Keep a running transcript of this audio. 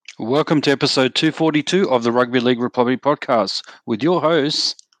Welcome to episode 242 of the Rugby League Republic podcast with your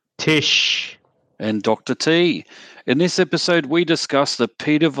hosts Tish. and Dr. T. In this episode, we discuss the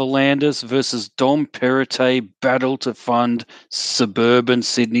Peter V'landys versus Dom Perrottet battle to fund suburban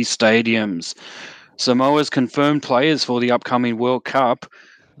Sydney stadiums. Samoa's confirmed players for the upcoming World Cup,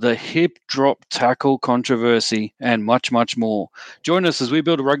 the hip drop tackle controversy, and much, much more. Join us as we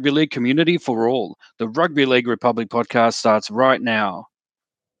build a rugby league community for all. The Rugby League Republic podcast starts right now.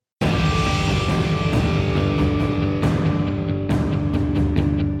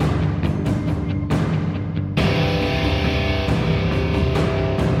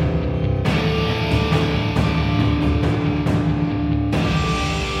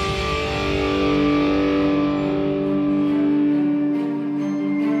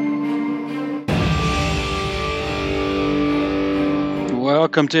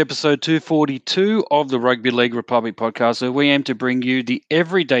 Welcome to episode 242 of the Rugby League Republic podcast, where we aim to bring you the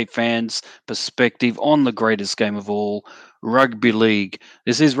everyday fans' perspective on the greatest game of all, Rugby League.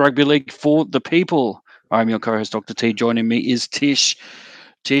 This is Rugby League for the people. I'm your co-host, Dr. T. Joining me is Tish.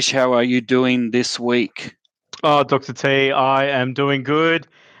 Tish, how are you doing this week? Oh, Dr. T, I am doing good.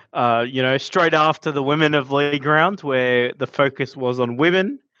 Straight after the Women of League round, where the focus was on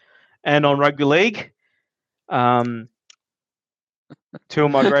women and on rugby league. Two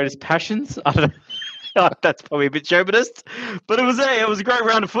of my greatest passions. I don't know. That's probably a bit chauvinist, but it was a great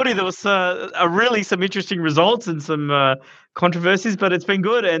round of footy. There was really some interesting results and some controversies, but it's been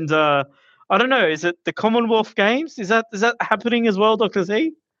good. And I don't know, is it the Commonwealth Games? Is that happening as well, Dr.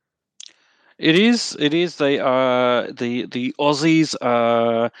 T? It is. They are the Aussies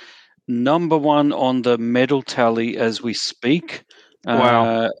are number one on the medal tally as we speak.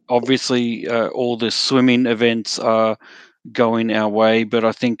 Wow. Obviously, all the swimming events are going our way, but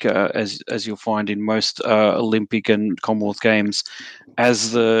I think as you'll find in most Olympic and Commonwealth Games,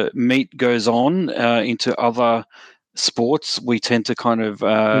 as the meet goes on into other sports, we tend to kind of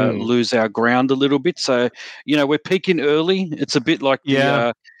lose our ground a little bit. So, we're peaking early. It's a bit like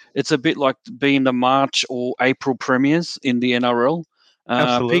it's a bit like being the March or April premiers in the NRL.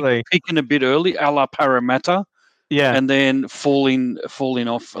 Absolutely. Peaking a bit early, a la Parramatta. Yeah. And then falling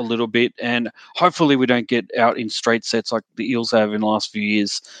off a little bit, and hopefully we don't get out in straight sets like the Eels have in the last few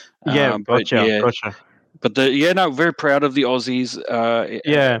years. Gotcha. But very proud of the Aussies.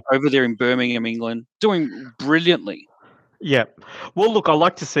 Over there in Birmingham, England, doing brilliantly. Yeah. Well, look, I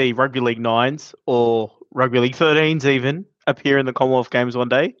like to see rugby league nines or rugby league 13s even appear in the Commonwealth Games one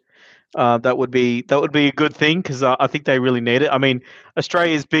day. That would be a good thing because I think they really need it. I mean,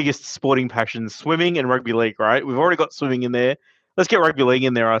 Australia's biggest sporting passions, swimming and rugby league, right? We've already got swimming in there. Let's get rugby league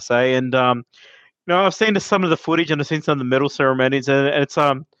in there, I say. And I've seen some of the footage and I've seen some of the medal ceremonies, and it's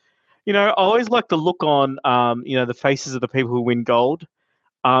I always like to look on the faces of the people who win gold,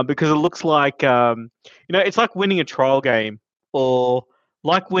 because it looks like it's like winning a trial game or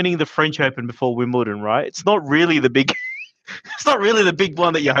like winning the French Open before Wimbledon, right? It's not really the big. It's not really the big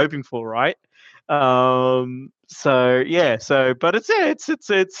one that you're hoping for, right? But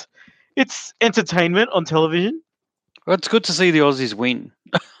it's entertainment on television. Well, it's good to see the Aussies win.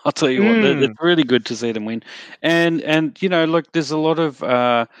 I'll tell you what, it's really good to see them win. And look, there's a lot of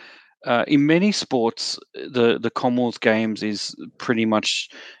in many sports, the Commonwealth Games is pretty much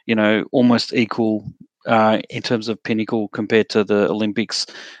almost equal in terms of pinnacle compared to the Olympics,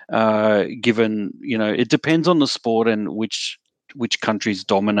 given it depends on the sport and which countries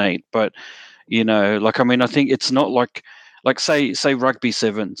dominate. But I think it's not like say rugby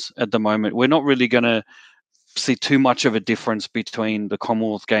sevens at the moment. We're not really going to see too much of a difference between the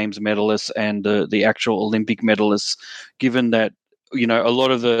Commonwealth Games medalists and the actual Olympic medalists, given that a lot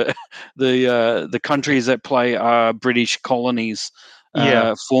of the countries that play are British colonies.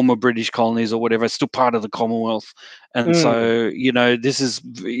 Former British colonies or whatever, still part of the Commonwealth, and so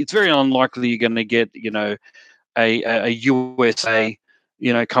it's very unlikely you're going to get a USA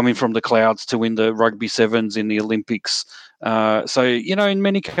coming from the clouds to win the rugby sevens in the Olympics. So in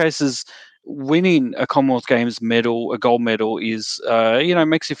many cases, winning a Commonwealth Games medal, a gold medal, is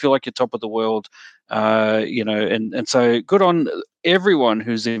makes you feel like you're top of the world. And so good on everyone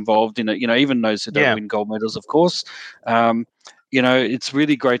who's involved in it. Even those who don't win gold medals, of course. It's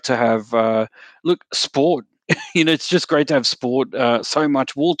really great to have sport. It's just great to have sport. So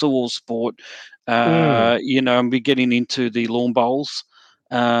much wall-to-wall sport. And we're getting into the lawn bowls.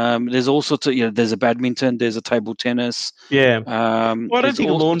 There's all sorts of there's a badminton, there's a table tennis. Well, I don't think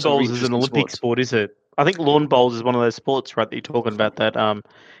lawn bowls is an Olympic sport, is it? I think lawn bowls is one of those sports, right, that you're talking about. That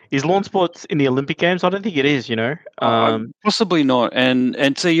is lawn sports in the Olympic Games? I don't think it is. Possibly not.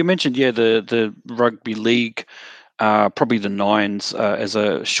 And so you mentioned the rugby league probably the nines as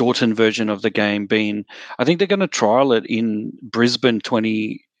a shortened version of the game. I think they're going to trial it in Brisbane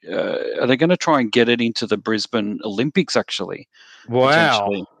 20. Are they going to try and get it into the Brisbane Olympics actually, Wow.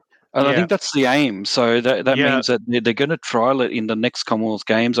 potentially? And I Yeah. think that's the aim. So that Yeah. means that they're going to trial it in the next Commonwealth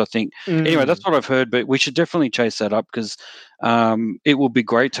Games, I think. Anyway, that's what I've heard, but we should definitely chase that up because it will be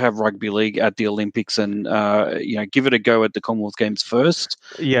great to have rugby league at the Olympics and give it a go at the Commonwealth Games first,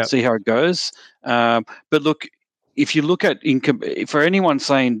 Yeah. see how it goes. But look, if you look at for anyone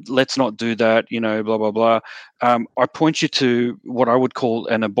saying let's not do that, blah blah blah, I point you to what I would call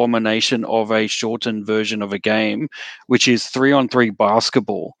an abomination of a shortened version of a game, which is 3-on-3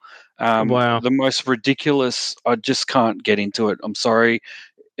 basketball. Wow. The most ridiculous. I just can't get into it. I'm sorry.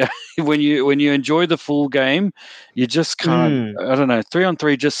 when you enjoy the full game, you just can't. I don't know.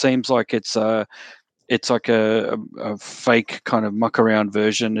 3-on-3 just seems like it's like a fake kind of muck around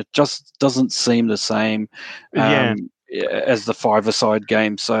version. It just doesn't seem the same Yeah. as the five-a-side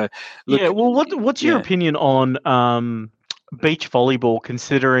game. So look, Yeah. Well, what's your yeah, opinion on beach volleyball,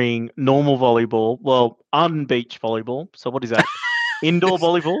 considering normal volleyball? Well, unbeach volleyball. So what is that? Indoor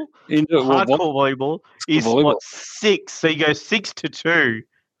volleyball or well, hardcore volleyball is volleyball. what, 6? So you go 6-2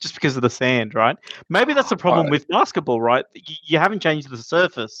 just because of the sand, right? Maybe that's the problem with basketball, right? You haven't changed the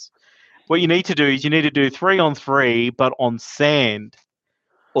surface. What you need to do is you need to do 3-on-3, but on sand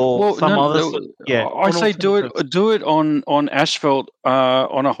or Well, some no, other. no, Yeah, I on say alternate surface. do it on asphalt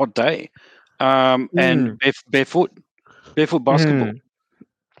on a hot day, and Mm, barefoot basketball. mm,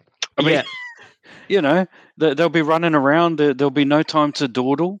 I mean, yeah, you know, they'll be running around. There'll be no time to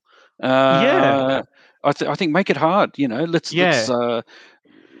dawdle. yeah, I think make it hard. Let's yeah,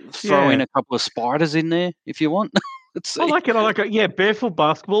 throw in yeah. a couple of spiders in there if you want. Let's I see. like it. I like it. Yeah, barefoot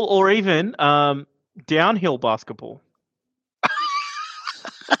basketball or even downhill basketball.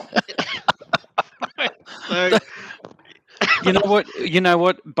 So You know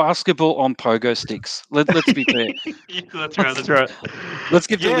what? Basketball on pogo sticks. Let's be fair. yeah, that's right. That's right. Let's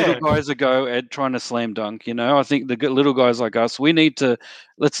give the little Yeah, guys a go at trying to slam dunk. I think the little guys like us, we need to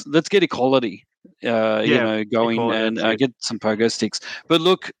let's get equality. yeah. Going Equality. and That's it. get some pogo sticks. But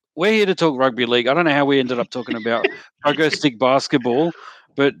look, we're here to talk rugby league. I don't know how we ended up talking about pogo stick basketball,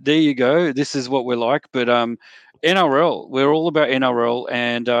 but there you go. This is what we're like. But NRL, we're all about NRL,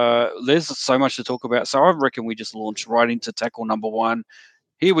 and there's so much to talk about. So I reckon we just launch right into tackle number one.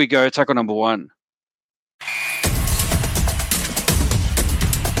 Here we go, tackle number one.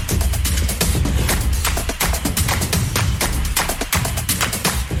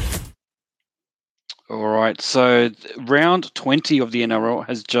 All right. So round 20 of the NRL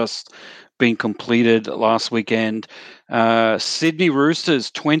has just been completed last weekend. Sydney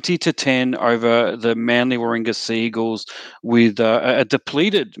Roosters 20-10 over the Manly Warringah Seagulls, with a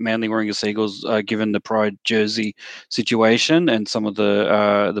depleted Manly Warringah Seagulls given the Pride jersey situation and some of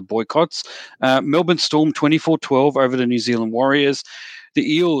the boycotts. Melbourne Storm 24-12 over the New Zealand Warriors. The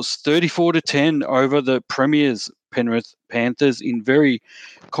Eels 34-10 over the Premiers Penrith Panthers in very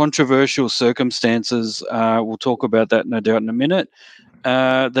controversial circumstances. We'll talk about that no doubt in a minute.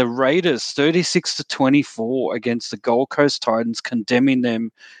 The Raiders 36-24 against the Gold Coast Titans, condemning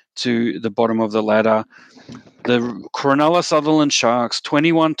them to the bottom of the ladder. The Cronulla Sutherland Sharks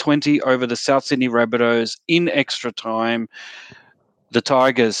 21-20 over the South Sydney Rabbitohs in extra time. The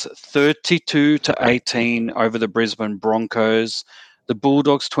Tigers 32-18 over the Brisbane Broncos. The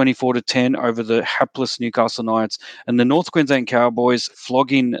Bulldogs 24-10 over the hapless Newcastle Knights, and the North Queensland Cowboys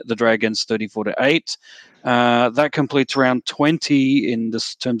flogging the Dragons 34-8. That completes round 20 in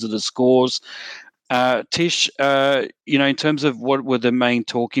terms of the scores. Tish, in terms of what were the main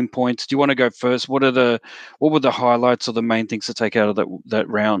talking points, do you want to go first? What were the highlights or the main things to take out of that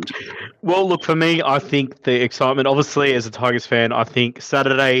round? Well, look, for me, I think the excitement, obviously, as a Tigers fan, I think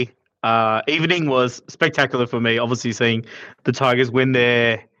Saturday evening was spectacular for me. Obviously, seeing the Tigers win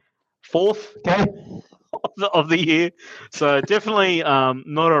their fourth game of the year. So definitely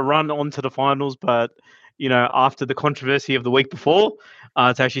not a run onto the finals, but, after the controversy of the week before,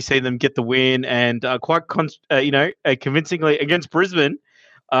 to actually see them get the win and quite, convincingly against Brisbane,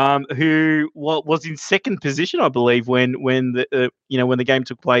 who was in second position, I believe, when the game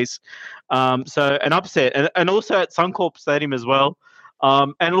took place. So an upset, and also at Suncorp Stadium as well.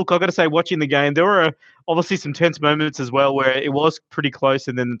 And look, I've got to say, watching the game, there were obviously some tense moments as well where it was pretty close,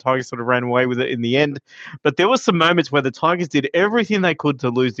 and then the Tigers sort of ran away with it in the end. But there was some moments where the Tigers did everything they could to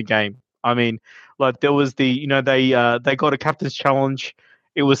lose the game. I mean, like there was they got a captain's challenge.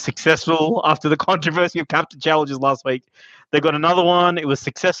 It was successful after the controversy of captain challenges last week. They got another one. It was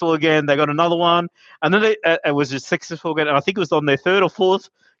successful again. They got another one, and then it was just successful again. And I think it was on their third or fourth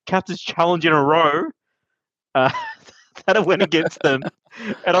captain's challenge in a row. uh, that I went against them,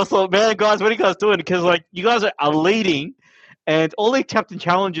 and I was like, man, guys, what are you guys doing? Because like you guys are leading, and all the captain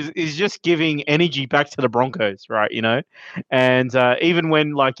challenges is just giving energy back to the Broncos, right? And even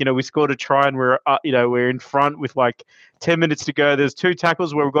when like we scored a try and we're in front with like 10 minutes to go. There's two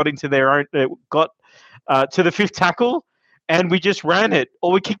tackles where we got into their own, got to the fifth tackle, and we just ran it,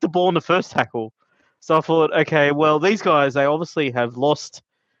 or we kicked the ball in the first tackle. So I thought, okay, well, these guys, they obviously have lost.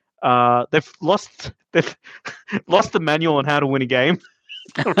 They've lost the manual on how to win a game,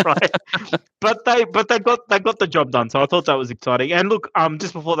 right? But they got the job done. So I thought that was exciting. And look,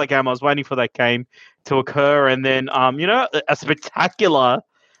 just before that game, I was waiting for that game to occur, and then a spectacular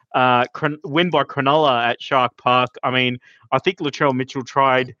win by Cronulla at Shark Park. I mean, I think Latrell Mitchell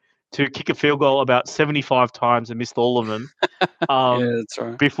tried to kick a field goal about 75 times and missed all of them. Yeah, that's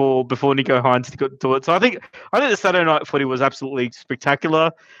right. Before Nico Hines could do it. So I think the Saturday night footy was absolutely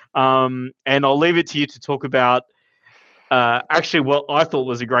spectacular. And I'll leave it to you to talk about actually what I thought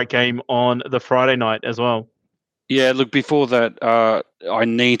was a great game on the Friday night as well. Yeah, look, before that, I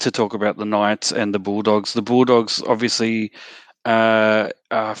need to talk about the Knights and the Bulldogs. The Bulldogs, obviously,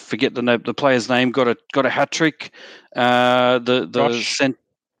 forget the player's name, got a hat trick.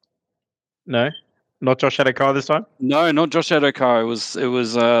 No, not Josh Adokar this time. No, not Josh Adokar. It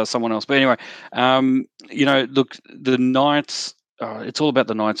was someone else. But anyway, look, the Knights. It's all about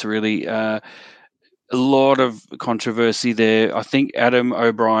the Knights, really. A lot of controversy there. I think Adam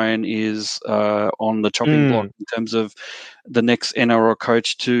O'Brien is on the chopping block in terms of the next NRL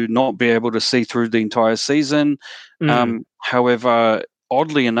coach to not be able to see through the entire season. However,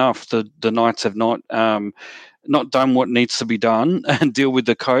 oddly enough, the Knights have not done what needs to be done and deal with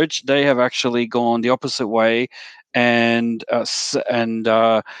the coach. They have actually gone the opposite way and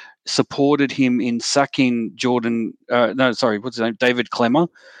supported him in sacking what's his name? David Klemmer.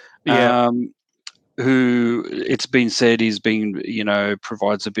 Yeah. Who it's been said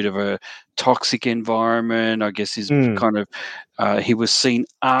provides a bit of a toxic environment. I guess he's kind of he was seen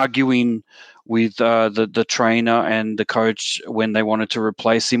arguing with the trainer and the coach when they wanted to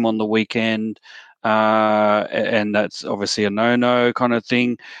replace him on the weekend. And that's obviously a no-no kind of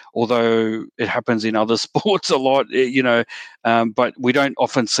thing, although it happens in other sports a lot, but we don't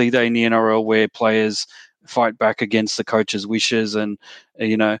often see that in the NRL where players fight back against the coach's wishes, and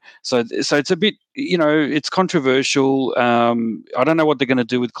so it's a bit, it's controversial. I don't know what they're going to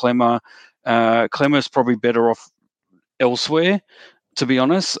do with Klemmer. Klemmer's probably better off elsewhere, to be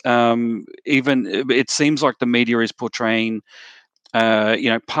honest. Even it seems like the media is portraying,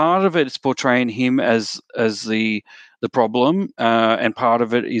 part of it is portraying him as the problem, and part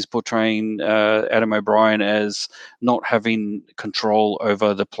of it is portraying Adam O'Brien as not having control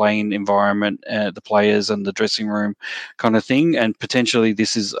over the playing environment, the players and the dressing room kind of thing. And potentially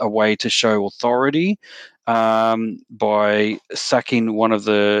this is a way to show authority by sacking one of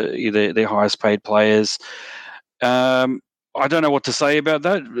their highest paid players. I don't know what to say about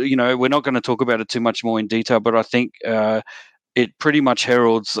that. We're not going to talk about it too much more in detail, but I think it pretty much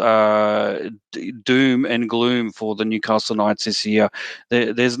heralds doom and gloom for the Newcastle Knights this year.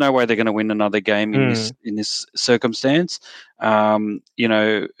 There's no way they're going to win another game in this circumstance. Having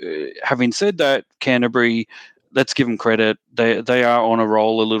said that, Canterbury, let's give them credit. They are on a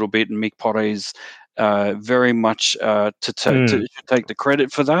roll a little bit, and Mick Potter is very much to take the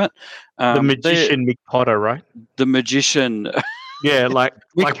credit for that. The magician Mick Potter, right? The magician. Yeah, like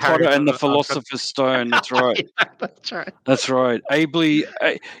Mick Potter and the Philosopher's Stone. That's right. Yeah, that's right. That's right. Ably,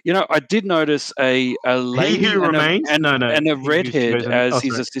 I did notice a lady He who remains, and a redhead as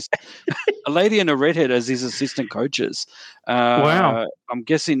his sorry. assistant. A lady and a redhead as his assistant coaches. Wow. I'm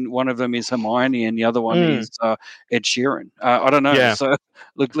guessing one of them is Hermione and the other one is Ed Sheeran. I don't know. Yeah. So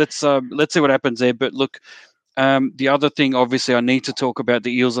look, let's see what happens there. But look. The other thing, obviously, I need to talk about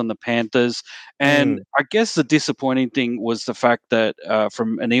the Eels and the Panthers. And I guess the disappointing thing was the fact that,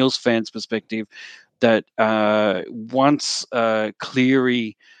 from an Eels fan's perspective, that once Nathan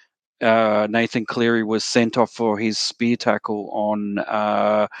Cleary was sent off for his spear tackle on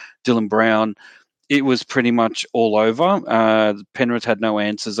Dylan Brown, it was pretty much all over. Penrith had no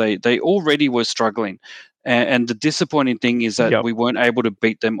answers. They already were struggling. And the disappointing thing is that we weren't able to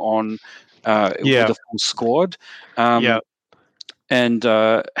beat them on with a full squad. And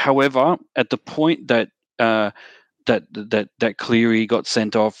however, at the point that that Cleary got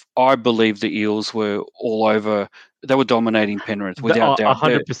sent off, I believe the Eels were all over. They were dominating Penrith without doubt.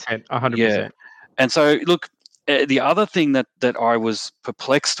 100%. 100%. Yeah. And so, look, the other thing that I was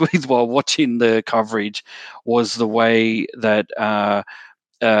perplexed with while watching the coverage was the way that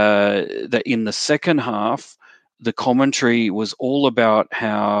that in the second half, the commentary was all about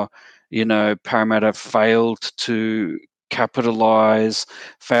how Parramatta failed to capitalise,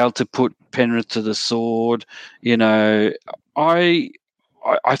 failed to put Penrith to the sword. I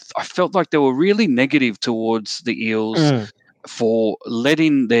felt like they were really negative towards the Eels for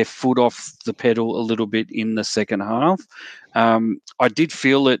letting their foot off the pedal a little bit in the second half. I did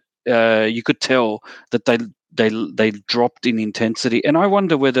feel it. You could tell that they dropped in intensity, and I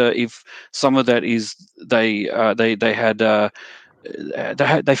wonder whether if some of that is they had.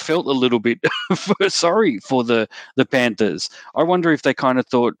 They felt a little bit sorry for the Panthers. I wonder if they kind of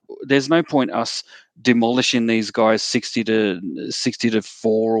thought there's no point us demolishing these guys 60-4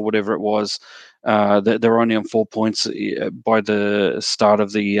 or whatever it was. They're only on 4 points by the start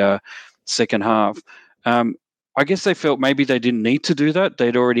of the second half. I guess they felt maybe they didn't need to do that.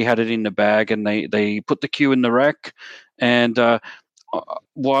 They'd already had it in the bag, and they put the cue in the rack. And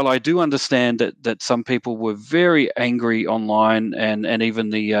while I do understand that some people were very angry online, and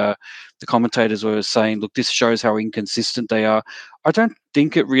even the commentators were saying, "Look, this shows how inconsistent they are." I don't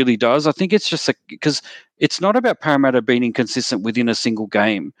think it really does. I think it's just because it's not about Parramatta being inconsistent within a single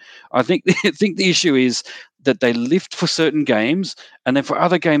game. I think the issue is that they lift for certain games, and then for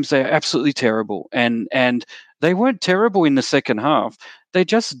other games they are absolutely terrible. And they weren't terrible in the second half. They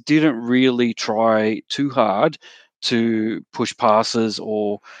just didn't really try too hard to push passes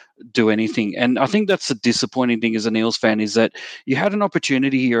or do anything. And I think that's the disappointing thing as an Eels fan, is that you had an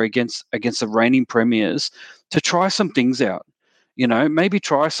opportunity here against the reigning premiers to try some things out. Maybe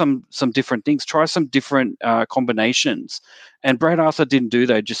try some different things, try some different combinations. And Brad Arthur didn't do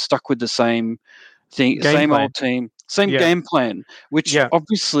that; just stuck with the same thing, same old team, same game plan, which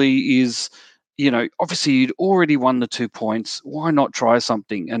obviously is. Obviously you'd already won the 2 points. Why not try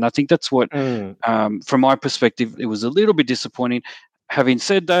something? And I think that's what, from my perspective, it was a little bit disappointing. Having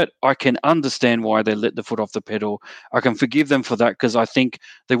said that, I can understand why they let the foot off the pedal. I can forgive them for that, because I think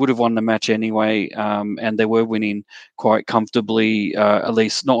they would have won the match anyway, and they were winning quite comfortably, at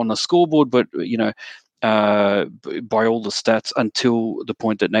least not on the scoreboard, but by all the stats, until the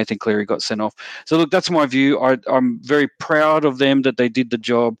point that Nathan Cleary got sent off. So look, that's my view. I'm very proud of them that they did the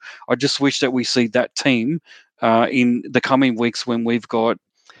job. I just wish that we see that team in the coming weeks, when we've got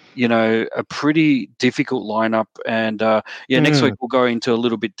a pretty difficult lineup. And next week we'll go into a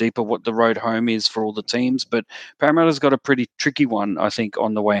little bit deeper what the road home is for all the teams. But Parramatta's got a pretty tricky one, I think,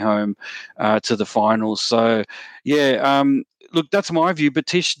 on the way home to the finals. So look, that's my view. But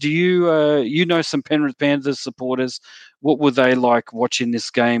Tish, do you know some Penrith Panthers supporters? What were they like watching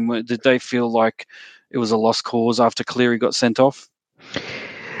this game? Did they feel like it was a lost cause after Cleary got sent off?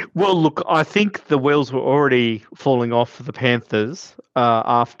 Well, look, I think the wheels were already falling off for the Panthers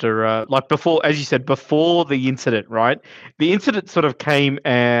after, before, as you said, before the incident, right? The incident sort of came,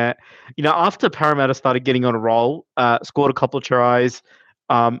 after Parramatta started getting on a roll, scored a couple of tries,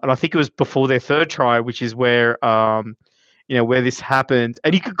 and I think it was before their third try, which is where this happened.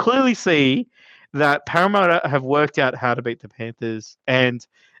 And you could clearly see that Parramatta have worked out how to beat the Panthers, and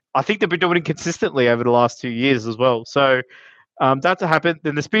I think they've been doing it consistently over the last 2 years as well. So that happened.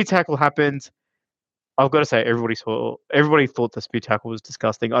 Then the speed tackle happened. I've got to say, everybody thought the speed tackle was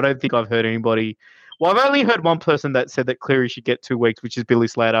disgusting. I don't think I've heard anybody. Well, I've only heard one person that said that Cleary should get 2 weeks, which is Billy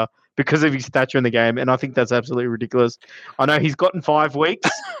Slater, because of his stature in the game, and I think that's absolutely ridiculous. I know he's gotten 5 weeks,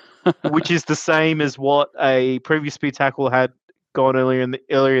 which is the same as what a previous speed tackle had gone earlier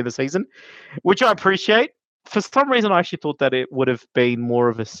in the season, which I appreciate. For some reason, I actually thought that it would have been more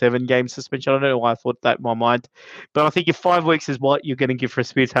of a 7-game suspension. I don't know why I thought that in my mind, but I think if 5 weeks is what you're going to give for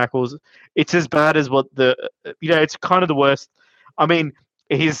speed tackles, it's as bad as what it's kind of the worst. I mean,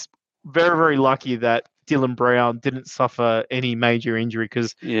 he's very, very lucky that Dylan Brown didn't suffer any major injury,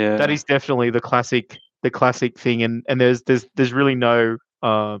 because that is definitely the classic thing, and there's really no.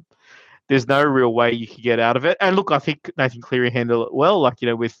 There's no real way you could get out of it. And look, I think Nathan Cleary handled it well.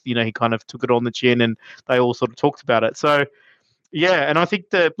 He kind of took it on the chin, and they all sort of talked about it. So, and I think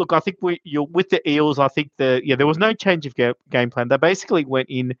you're with the Eels. I think there was no change of game plan. They basically went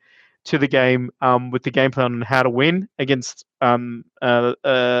in to the game with the game plan on how to win against Penrith, and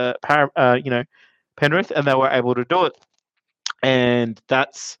they were able to do it. And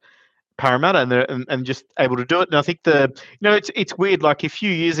that's Parramatta, and just able to do it. And I think it's weird. Like a few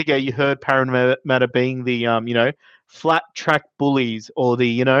years ago, you heard Parramatta being the flat track bullies, or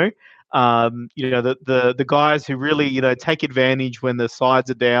the the guys who really take advantage when the sides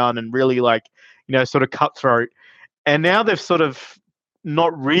are down, and really sort of cutthroat. And now they've sort of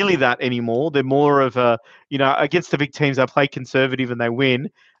not really that anymore. They're more of a against the big teams they play conservative and they win,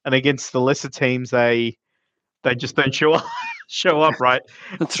 and against the lesser teams they they just don't show up, right?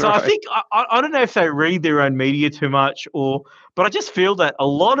 That's So I right. think I don't know if they read their own media too much, but I just feel that a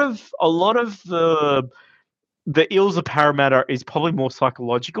lot of the ills of Parramatta is probably more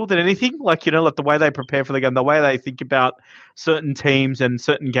psychological than anything. Like, like the way they prepare for the game, the way they think about certain teams and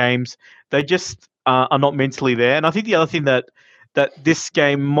certain games, they just are not mentally there. And I think the other thing that this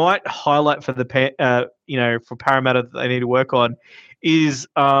game might highlight for for Parramatta that they need to work on is,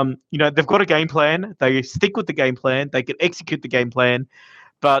 they've got a game plan. They stick with the game plan. They can execute the game plan,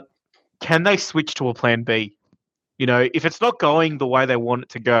 but can they switch to a plan B? If it's not going the way they want it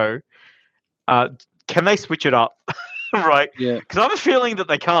to go, uh, can they switch it up? Right? Yeah. Because I have a feeling that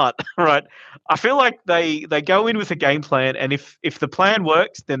they can't. Right? I feel like they go in with a game plan, and if the plan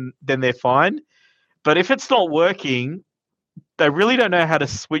works, then they're fine. But if it's not working, they really don't know how to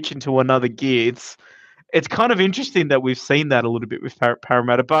switch into another gear. It's kind of interesting that we've seen that a little bit with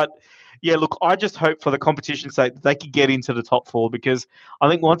Parramatta. But yeah, look, I just hope for the competition's sake that they could get into the top four, because I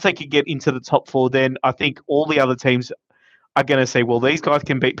think once they could get into the top four, then I think all the other teams are going to say, well, these guys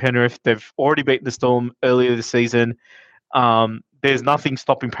can beat Penrith. They've already beaten the Storm earlier this season. There's nothing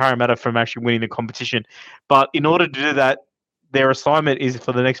stopping Parramatta from actually winning the competition. But in order to do that, their assignment is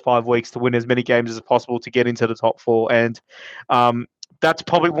for the next 5 weeks to win as many games as possible to get into the top four. And that's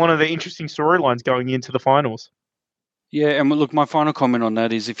probably one of the interesting storylines going into the finals. Yeah, and look, my final comment on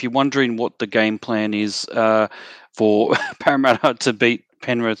that is, if you're wondering what the game plan is for Parramatta to beat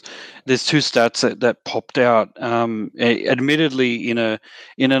Penrith, there's two stats that popped out. Admittedly, in an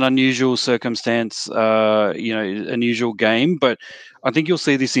unusual circumstance, unusual game, but I think you'll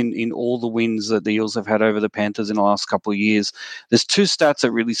see this in all the wins that the Eels have had over the Panthers in the last couple of years. There's two stats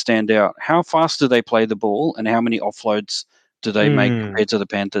that really stand out: how fast do they play the ball, and how many offloads do they make compared to the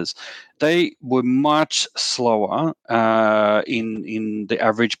Panthers. They were much slower in the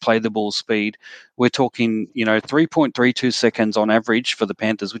average play the ball speed. We're talking, 3.32 seconds on average for the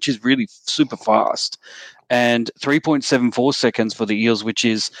Panthers, which is really super fast, and 3.74 seconds for the Eels, which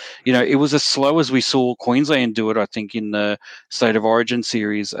is, it was as slow as we saw Queensland do it, I think, in the State of Origin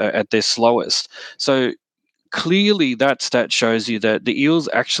series at their slowest. So clearly that stat shows you that the Eels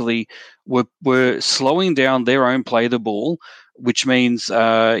actually were slowing down their own play the ball, which means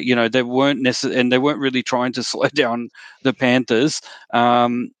they weren't and they weren't really trying to slow down the Panthers. I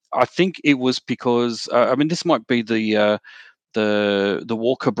think it was because this might be the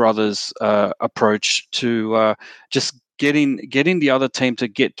Walker brothers approach to just getting the other team to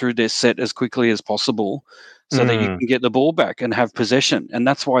get through their set as quickly as possible, so that you can get the ball back and have possession. And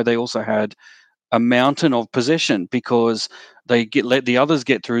that's why they also had a mountain of possession, because they let the others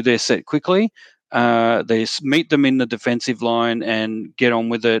get through their set quickly. They meet them in the defensive line and get on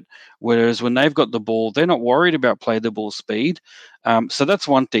with it. Whereas when they've got the ball, they're not worried about play the ball speed. So that's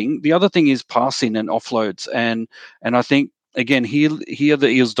one thing. The other thing is passing and offloads, and I think, again, here the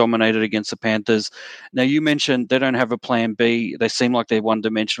Eels dominated against the Panthers. Now, you mentioned they don't have a plan B. They seem like they're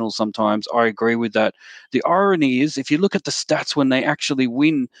one-dimensional sometimes. I agree with that. The irony is, if you look at the stats when they actually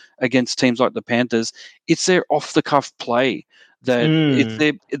win against teams like the Panthers, it's their off-the-cuff play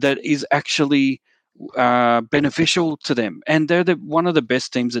that is actually beneficial to them, and they're one of the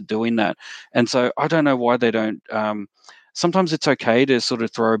best teams at doing that. And so I don't know why they don't. Sometimes it's okay to sort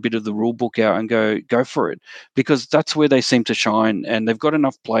of throw a bit of the rule book out and go for it, because that's where they seem to shine. And they've got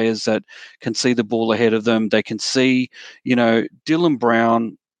enough players that can see the ball ahead of them. They can see, Dylan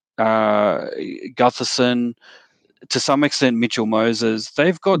Brown, Gutherson, to some extent Mitchell Moses.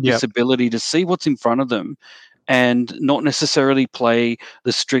 They've got this ability to see what's in front of them and not necessarily play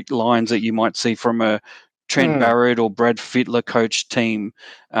the strict lines that you might see from a Trent Barrett or Brad Fittler coach team.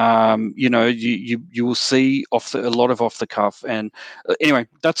 You will see a lot of off the cuff. And anyway,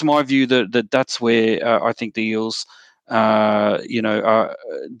 that's my view, that's where I think the Eels,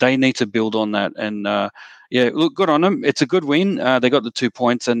 they need to build on that. And look, good on them. It's a good win. They got the 2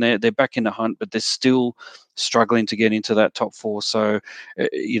 points, and they're back in the hunt, but they're still struggling to get into that top four. So,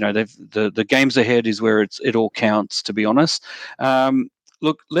 the games ahead is where it all counts, to be honest.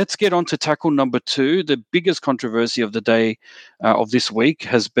 Look, let's get on to tackle number 2. The biggest controversy of the day, of this week,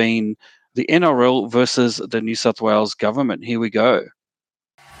 has been the NRL versus the New South Wales government. Here we go.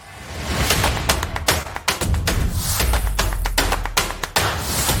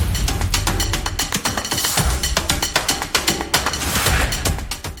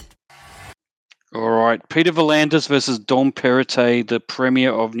 All right, Peter V'landys versus Dom Perrottet, the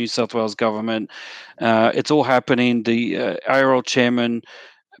Premier of New South Wales government. It's all happening. The ARL chairman,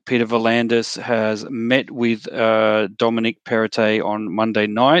 Peter V'landys has met with Dominic Perrottet on Monday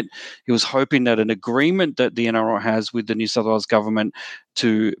night. He was hoping that an agreement that the NRL has with the New South Wales government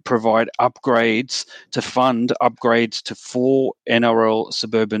to provide upgrades, to fund upgrades to 4 NRL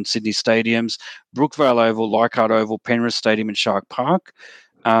suburban Sydney stadiums, Brookvale Oval, Leichhardt Oval, Penrith Stadium and Shark Park,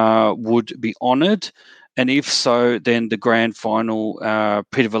 would be honoured. And if so, then the grand final,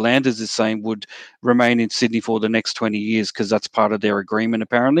 Peter V'landys is saying, would remain in Sydney for the next 20 years because that's part of their agreement,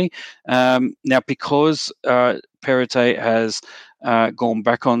 apparently. Now, because Perrottet has gone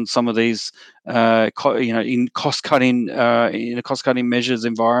back on some of these, in cost-cutting, in a cost-cutting measures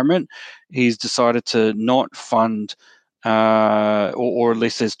environment, he's decided to not fund, or at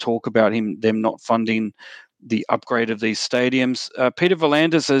least there's talk about them not funding the upgrade of these stadiums. Peter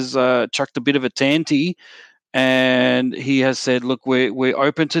V'landys has chucked a bit of a tanty, and he has said, "Look, we're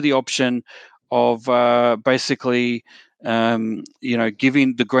open to the option of basically,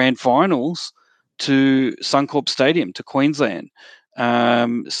 giving the grand finals to Suncorp Stadium, to Queensland."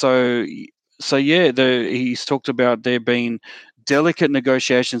 So yeah, he's talked about there being delicate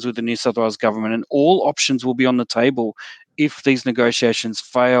negotiations with the New South Wales government, and all options will be on the table if these negotiations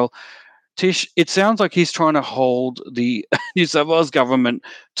fail. Tish, it sounds like he's trying to hold the New South Wales government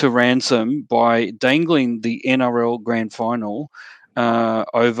to ransom by dangling the NRL grand final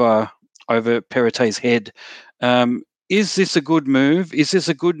over Perrottet's head. Is this a good move? Is this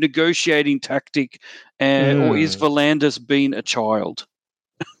a good negotiating tactic? Or is V'landys being a child?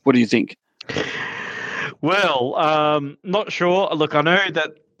 What do you think? Well, not sure. Look, I know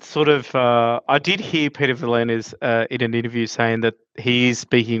that sort of. I did hear Peter V'landys in an interview saying that he's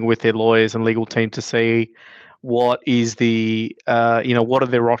speaking with their lawyers and legal team to see what is the, what are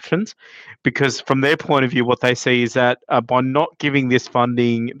their options, because from their point of view, what they see is that by not giving this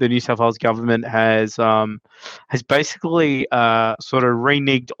funding, the New South Wales government has basically sort of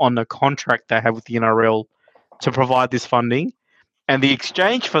reneged on the contract they have with the NRL to provide this funding, and the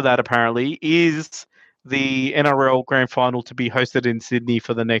exchange for that apparently is the NRL Grand Final to be hosted in Sydney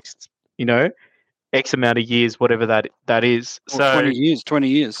for the next, X amount of years, whatever that is. So 20 years.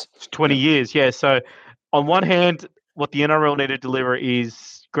 20 years, yeah. So on one hand, what the NRL need to deliver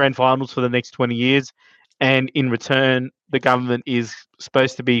is grand finals for the next 20 years, and in return, the government is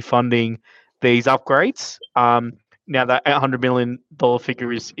supposed to be funding these upgrades. Now that $800 million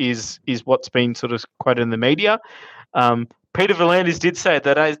figure is what's been sort of quoted in the media. Peter V'landys did say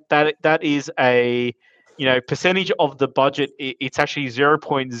that is a percentage of the budget. It's actually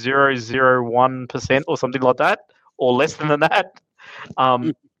 0.001% or something like that, or less than that.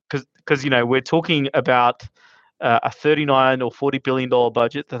 Because we're talking about a $39 or $40 billion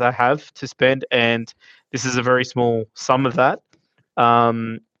budget that they have to spend, and this is a very small sum of that.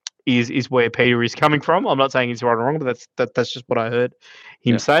 Is where Peter is coming from. I'm not saying he's right or wrong, but that's just what I heard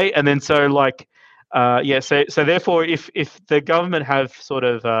him say. And then so therefore, if the government have sort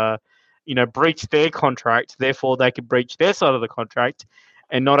of breached their contract, therefore they could breach their side of the contract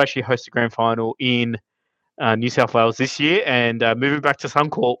and not actually host a grand final in New South Wales this year, and move it back to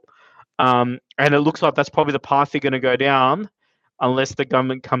Suncorp. And it looks like that's probably the path they're going to go down, unless the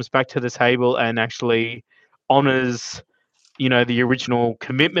government comes back to the table and actually honours, the original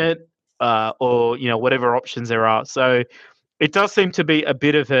commitment, or whatever options there are. So it does seem to be a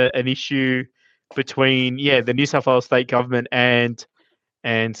bit of an issue between the New South Wales state government and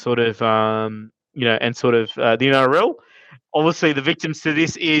sort of the NRL. Obviously, the victims to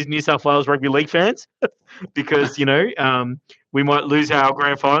this is New South Wales rugby league fans, because we might lose our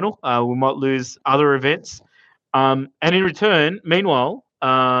grand final, we might lose other events, and in return, meanwhile,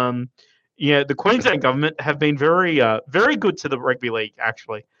 the Queensland government have been very very good to the rugby league,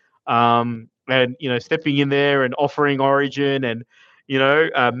 actually, and stepping in there and offering Origin and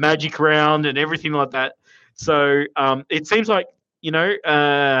Magic Round and everything like that. So it seems like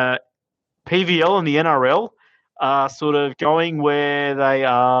PVL and the NRL are sort of going where they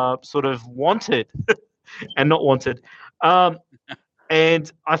are sort of wanted and not wanted.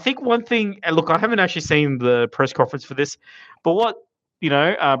 And I think one thing, and look, I haven't actually seen the press conference for this, but what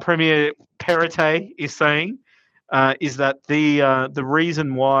Premier Perrottet is saying is that the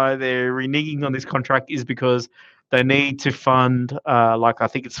reason why they're reneging on this contract is because they need to fund, I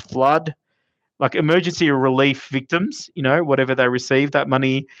think it's flood, like emergency relief victims, whatever they receive, that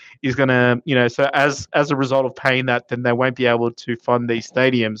money is going to, so as a result of paying that, then they won't be able to fund these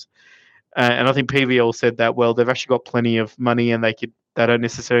stadiums. And I think PVL said that, well, they've actually got plenty of money and they don't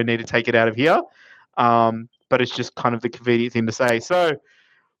necessarily need to take it out of here. But it's just kind of the convenient thing to say. So,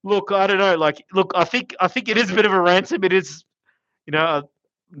 look, I don't know. I think it is a bit of a ransom. It is, a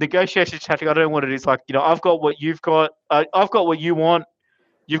negotiation tactic. I don't know what it is. I've got what you've got. I've got what you want.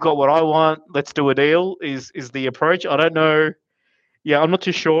 you've got what I want. Let's do a deal. Is the approach? I don't know. Yeah, I'm not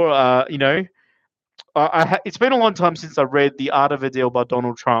too sure. It's been a long time since I read The Art of a Deal by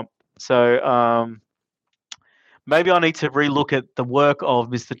Donald Trump. So maybe I need to relook at the work of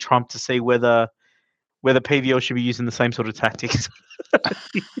Mr. Trump to see whether PVL should be using the same sort of tactics.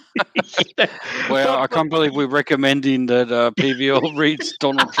 Well, I can't believe we're recommending that PVL reads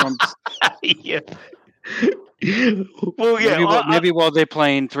Donald Trump's. Yeah. Well, yeah. Maybe while they're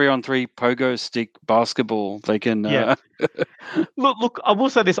playing 3-on-3 pogo stick basketball, they can. Yeah. Look. I will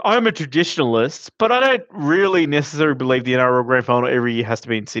say this: I'm a traditionalist, but I don't really necessarily believe the NRL Grand Final every year has to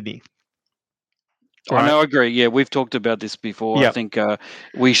be in Sydney. Right? I know, I agree. Yeah, we've talked about this before. Yep. I think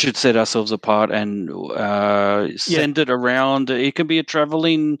we should set ourselves apart and send it around. It can be a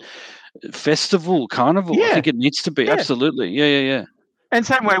travelling festival, carnival. Yeah. I think it needs to be. Yeah. Absolutely. Yeah. And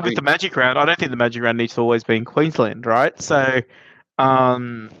same way with the Magic Round. I don't think the Magic Round needs to always be in Queensland, right? So,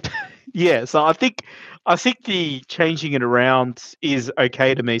 yeah. So I think the changing it around is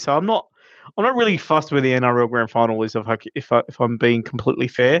okay to me. So I'm not really fussed where the NRL Grand Final is if I'm being completely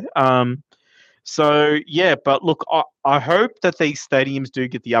fair. So yeah, but look, I hope that these stadiums do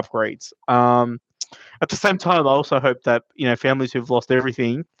get the upgrades. At the same time, I also hope that families who've lost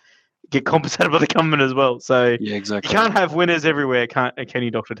everything get compensated by the government as well. So yeah, exactly. You can't have winners everywhere, can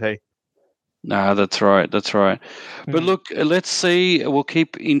you, Dr. T? No, that's right. But look, let's see. We'll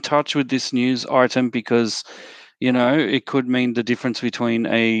keep in touch with this news item because, it could mean the difference between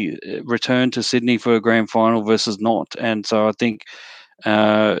a return to Sydney for a grand final versus not. And so I think,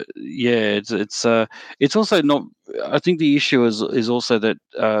 it's also not. I think the issue is also that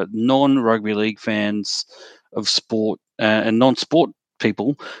non-rugby league fans of sport and non-sport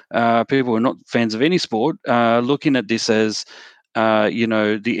people who are not fans of any sport, looking at this as the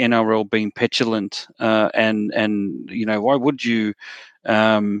NRL being petulant, and why would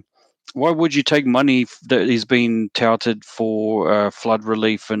you take money that is being touted for flood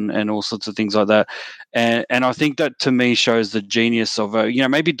relief and all sorts of things like that? And I think that to me shows the genius of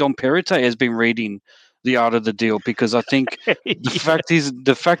maybe Dom Perrottet has been reading The Art of the Deal, because I think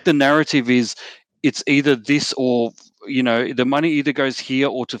the narrative is it's either this or the money either goes here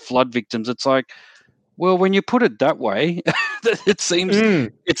or to flood victims. It's like, well, when you put it that way, it seems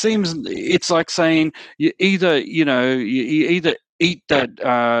it's like saying you either eat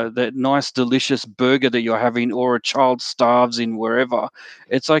that nice delicious burger that you're having, or a child starves in wherever.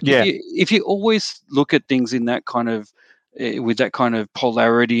 It's like if you always look at things in that kind of with that kind of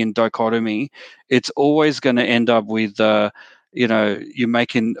polarity and dichotomy, it's always going to end up with you're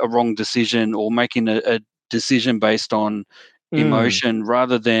making a wrong decision or making a decision based on emotion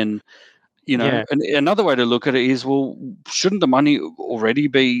rather than. And another way to look at it is, well, shouldn't the money already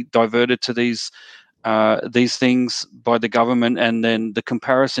be diverted to these things by the government, and then the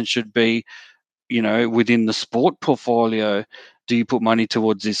comparison should be, within the sport portfolio, do you put money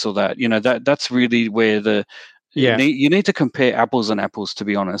towards this or that? That's really where you need to compare apples and apples, to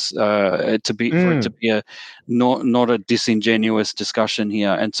be honest, for it to be a not a disingenuous discussion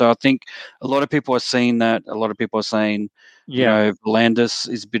here. And so I think a lot of people are seeing that. A lot of people are saying, Landis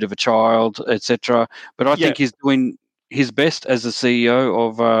is a bit of a child, etc. But I think he's doing his best as the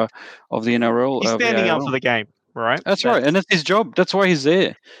CEO of the NRL. He's standing up for the game, right? That's right, and that's his job. That's why he's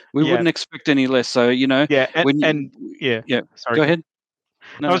there. We wouldn't expect any less. So sorry, go ahead.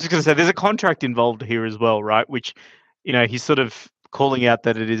 No, I was just going to say, there's a contract involved here as well, right? Which, he's sort of calling out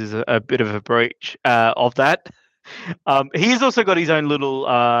that it is a bit of a breach of that. He's also got his own little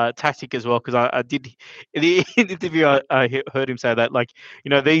tactic as well, because I did in the interview I heard him say that, like,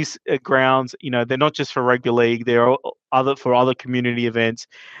 these grounds, they're not just for rugby league, they're for other community events.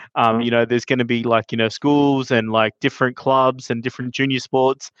 There's going to be like schools and like different clubs and different junior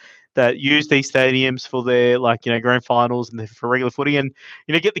sports that use these stadiums for their grand finals and for regular footy, and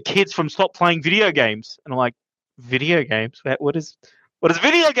get the kids from stop playing video games. And I'm like, video games? What does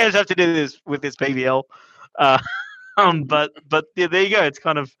video games have to do with this PVL? But yeah, there you go. It's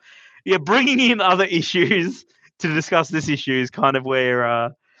kind of bringing in other issues to discuss this issue is kind of where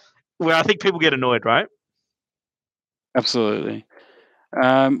I think people get annoyed, right? Absolutely.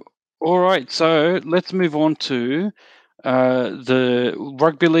 All right, so let's move on to the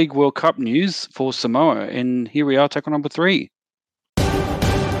Rugby League World Cup news for Samoa, and here we are, tackle number 3.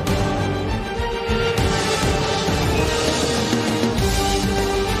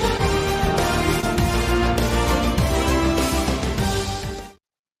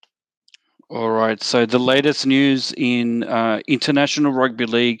 All right, so the latest news in International Rugby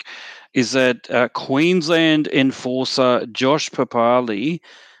League is that Queensland enforcer Josh Papali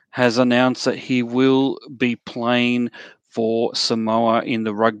has announced that he will be playing for Samoa in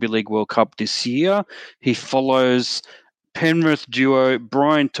the Rugby League World Cup this year. He follows Penrith duo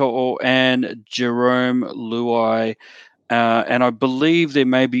Brian To'o and Jerome Luai. And I believe there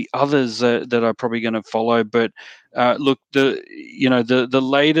may be others that are probably going to follow. But look, the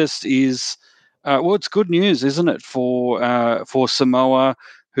latest is it's good news, isn't it, for Samoa,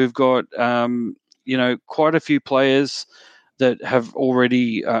 who've got quite a few players that have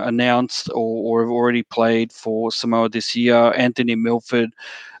already announced or have already played for Samoa this year. Anthony Milford.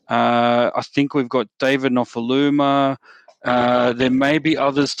 I think we've got David Nofaluma. There may be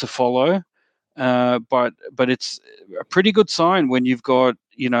others to follow. But it's a pretty good sign when you've got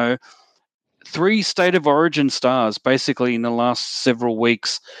 3 State of Origin stars basically in the last several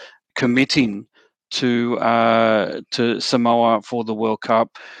weeks committing to Samoa for the World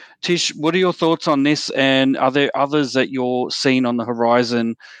Cup. Tish, what are your thoughts on this? And are there others that you're seeing on the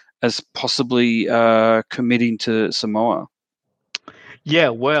horizon as possibly committing to Samoa? Yeah,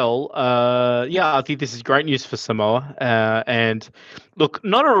 well, I think this is great news for Samoa. And look,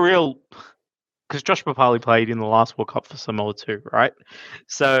 not a real, because Josh Papali played in the last World Cup for Samoa too, right?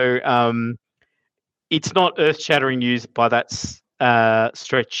 So it's not earth-shattering news by that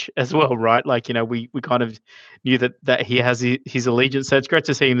stretch as well, right? Like, we kind of knew that he has his allegiance, so it's great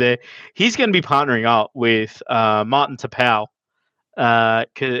to see him there. He's going to be partnering up with Martin Tapau,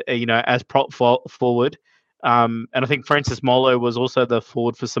 as prop forward. And I think Francis Molo was also the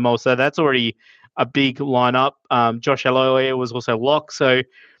forward for Samoa, so that's already a big lineup. Josh Aloiai was also lock, so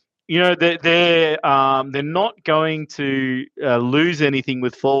they're not going to lose anything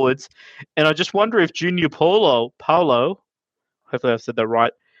with forwards. And I just wonder if Junior Paulo, hopefully I've said that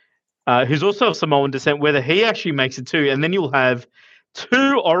right, who's also of Samoan descent, whether he actually makes it too. And then you'll have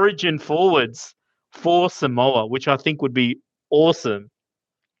 2 Origin forwards for Samoa, which I think would be awesome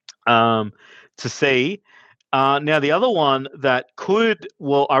to see. Now, the other one that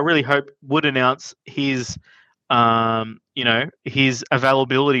I really hope would announce his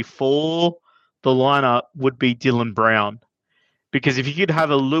availability for the lineup would be Dylan Brown. Because if you could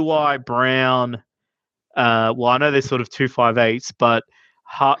have a Luai Brown, I know they're sort of 2-5-8s, but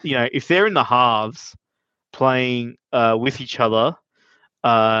if they're in the halves playing with each other,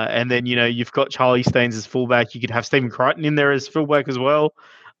 and then you've got Charlie Staines as fullback, you could have Stephen Crichton in there as fullback as well.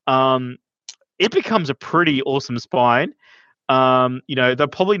 It becomes a pretty awesome spine. They'll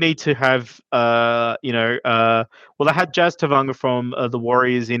probably need to have, they had Jazz Tavanga from the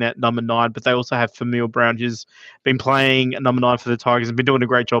Warriors in at number 9, but they also have Famil Brown, who's been playing at number 9 for the Tigers and been doing a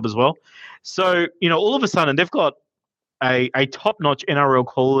great job as well. So, all of a sudden they've got a top-notch NRL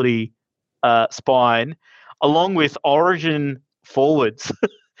quality spine, along with Origin forwards,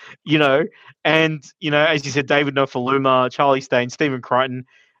 and, as you said, David Nofaluma, Charlie Staines, Stephen Crichton,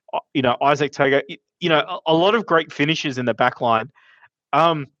 Isaac Togo, a lot of great finishes in the back line.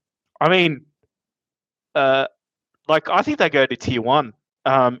 I think they go to tier 1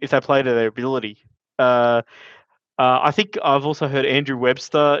 if they play to their ability. I think I've also heard Andrew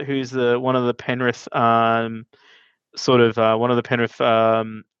Webster, who's one of the Penrith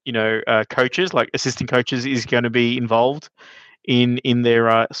coaches, like assistant coaches, is going to be involved in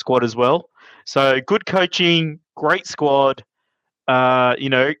their squad as well. So good coaching, great squad.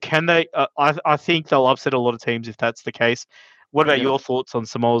 Can they? I think they'll upset a lot of teams if that's the case. What about your thoughts on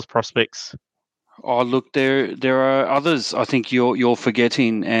Samoa's prospects? Oh, look, there are others. I think you're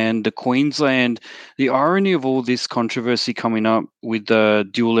forgetting, and the Queensland. The irony of all this controversy coming up with the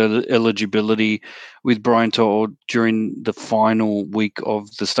dual eligibility with Brian To'o during the final week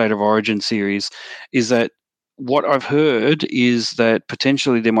of the State of Origin series is that what I've heard is that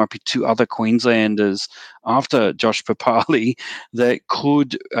potentially there might be 2 other Queenslanders after Josh Papali that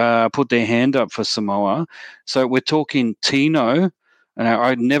could put their hand up for Samoa. So we're talking Tino. And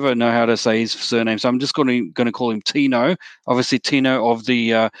I never know how to say his surname, so I'm just going to call him Tino. Obviously, Tino of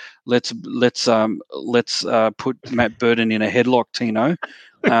the let's put Matt Burton in a headlock. Tino,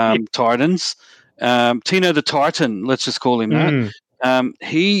 Titans. Tino the Titan. Let's just call him that.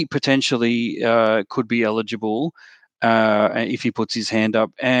 He potentially could be eligible if he puts his hand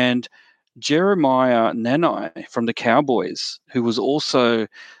up. And Jeremiah Nanai from the Cowboys, who was also.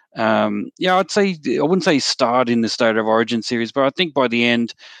 I'd say I wouldn't say he starred in the State of Origin series, but I think by the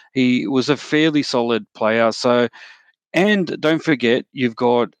end he was a fairly solid player. So, and don't forget, you've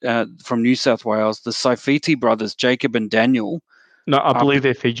got from New South Wales the Saifiti brothers, Jacob and Daniel. No, I believe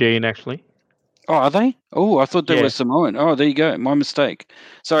they're Fijian actually. Oh, are they? Oh, I thought they were Samoan. Oh, there you go. My mistake.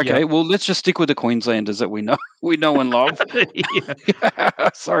 So, okay, well, let's just stick with the Queenslanders that we know and love.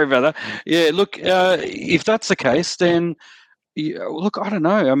 Sorry about that. Yeah, look, if that's the case, then Yeah, look, I don't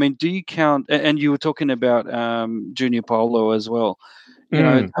know. I mean, do you count? And you were talking about Junior Polo as well.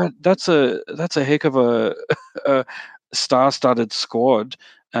 Mm, That's a heck of a, a star-studded squad.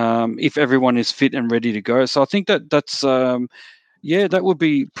 If everyone is fit and ready to go, so I think that's yeah, that would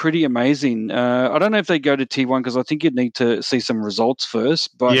be pretty amazing. I don't know if they go to T1 because I think you'd need to see some results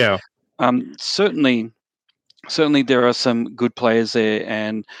first, but yeah, certainly there are some good players there,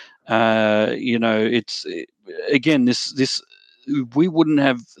 and it's again this we wouldn't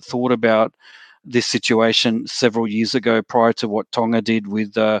have thought about this situation several years ago prior to what Tonga did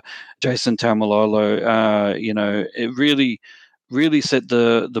with Jason Taumalolo. It really set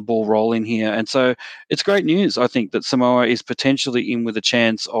the ball rolling here, and so it's great news. I think that Samoa is potentially in with a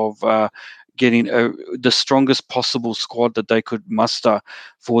chance of getting the strongest possible squad that they could muster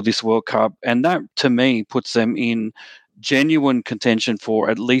for this World Cup, and that to me puts them in genuine contention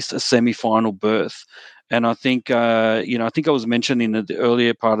for at least a semi-final berth. And I think, I think I was mentioning in the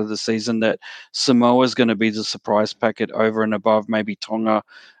earlier part of the season that Samoa is going to be the surprise packet over and above maybe Tonga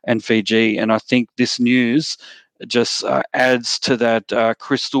and Fiji. And I think this news just adds to that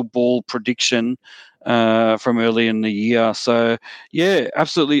crystal ball prediction from early in the year. So, yeah,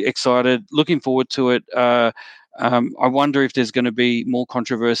 absolutely excited. Looking forward to it. I wonder if there's going to be more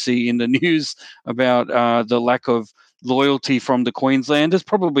controversy in the news about the lack of loyalty from the Queenslanders.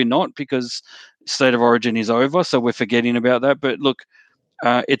 Probably not, because State of Origin is over, so we're forgetting about that. But look,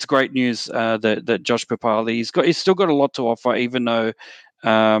 it's great news that Josh Papali he's still got a lot to offer, even though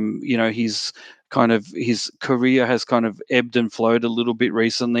he's his career has kind of ebbed and flowed a little bit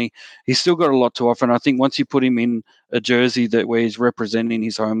recently. He's still got a lot to offer, and I think once you put him in a jersey where he's representing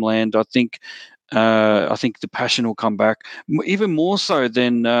his homeland, I think the passion will come back even more so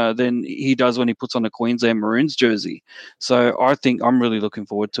than he does when he puts on a Queensland Maroons jersey. So I think I'm really looking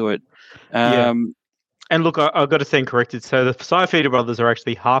forward to it. yeah. Um, And look, I've got to stand corrected. So the Saifida brothers are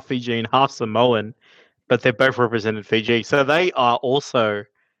actually half Fijian, half Samoan, but they're both represented Fiji. So they are also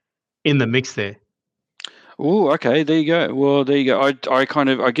in the mix there. Oh, okay. There you go. Well, there you go.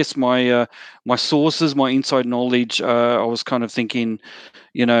 I guess my sources, my inside knowledge. I was kind of thinking,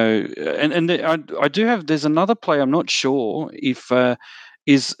 I do have. There's another player. I'm not sure if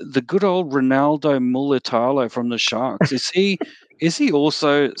is the good old Ronaldo Mulitalo from the Sharks. Is he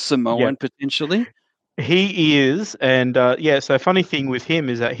also Yeah, Samoan potentially? he is. And so funny thing with him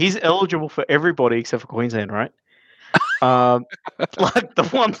is that he's eligible for everybody except for Queensland, right? Um, like the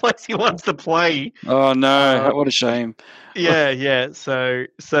one place he wants to play. Oh no! Uh, What a shame. yeah. So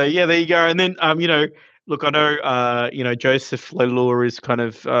yeah, there you go. And then look, I know Joseph Leilua is kind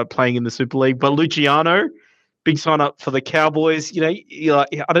of playing in the Super League, but Luciano, big sign up for the Cowboys. I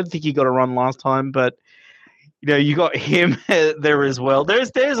don't think he got a run last time, but you got him there as well.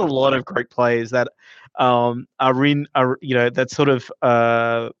 There's a lot of great players that that sort of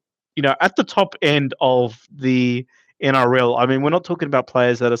at the top end of the NRL. I mean, we're not talking about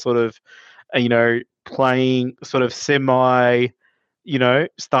players that are sort of playing sort of semi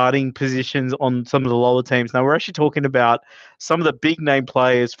starting positions on some of the lower teams. Now we're actually talking about some of the big name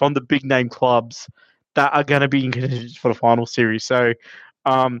players from the big name clubs that are going to be in contention for the final series. So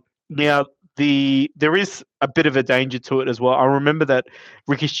now there is a bit of a danger to it as well. I remember that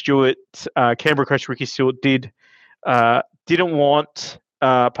Ricky Stewart, Canberra coach Ricky Stewart, didn't want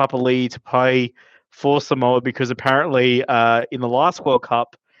Papa Lee to play for Samoa because apparently in the last World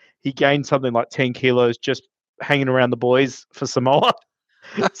Cup he gained something like 10 kilos just hanging around the boys for Samoa.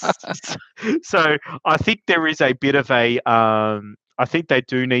 So I think there is a bit of a. I think they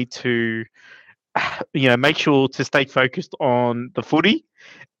do need to, make sure to stay focused on the footy,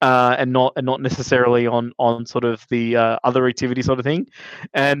 and not necessarily on sort of the other activity sort of thing.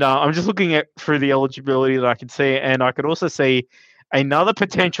 And I'm just looking at through the eligibility that I can see, and I could also see another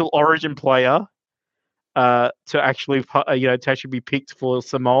potential Origin player to actually be picked for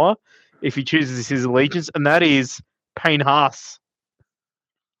Samoa if he chooses his allegiance, and that is Payne Haas.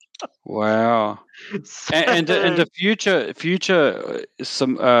 Wow. And the future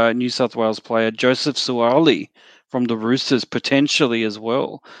some New South Wales player Joseph Suali from the Roosters potentially as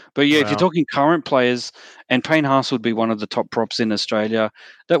well. But yeah, if you're Wow. talking current players, and Payne Haas would be one of the top props in Australia,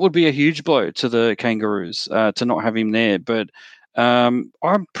 that would be a huge blow to the Kangaroos to not have him there. But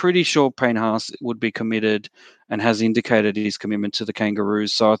I'm pretty sure Payne Haas would be committed and has indicated his commitment to the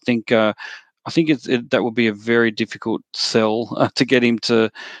Kangaroos. So I think that would be a very difficult sell to get him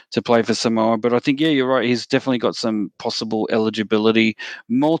to play for Samoa. But I think, yeah, you're right. He's definitely got some possible eligibility,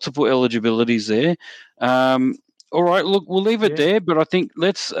 multiple eligibilities there. Um, All right, look, we'll leave it Yeah. there, but I think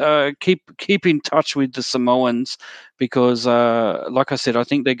let's keep in touch with the Samoans because, like I said, I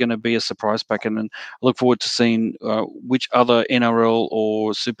think they're going to be a surprise packet, and I look forward to seeing which other NRL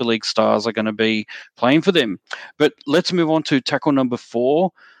or Super League stars are going to be playing for them. But let's move on to tackle number 4.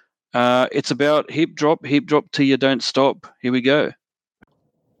 It's about hip drop till you don't stop. Here we go.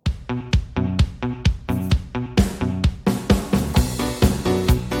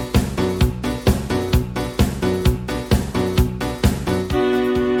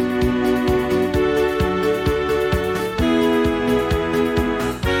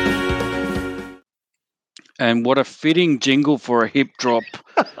 And what a fitting jingle for a hip drop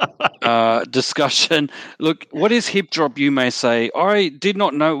discussion. Look, what is hip drop, you may say? I did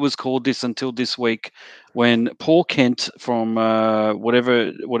not know it was called this until this week when Paul Kent from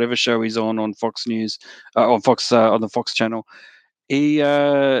whatever show he's on Fox News, on Fox on the Fox channel,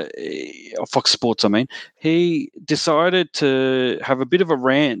 Fox Sports, I mean, he decided to have a bit of a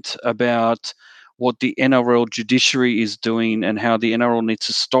rant about what the NRL judiciary is doing and how the NRL needs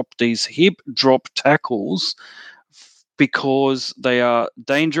to stop these hip drop tackles because they are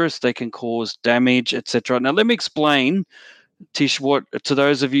dangerous, they can cause damage, etc. Now, let me explain, Tish, what to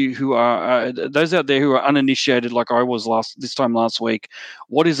those of you who are those out there who are uninitiated, like I was this time last week.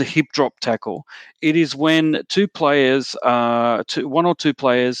 What is a hip drop tackle? It is when one or two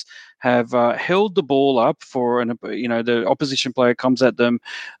players have held the ball up for the opposition player comes at them,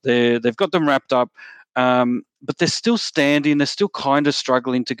 they've got them wrapped up. But they're still standing, they're still kind of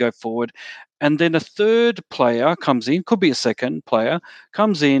struggling to go forward. And then a third player comes in, could be a second player,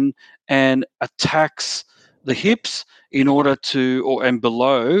 comes in and attacks the hips in order to, and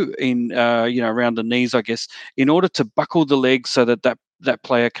below in around the knees, I guess, in order to buckle the legs so that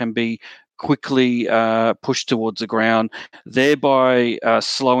player can be quickly pushed towards the ground, thereby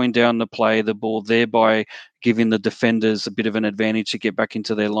slowing down the ball, thereby giving the defenders a bit of an advantage to get back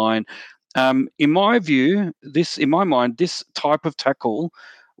into their line. In my view, in my mind, this type of tackle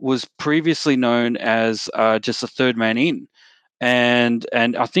was previously known as just a third man in. And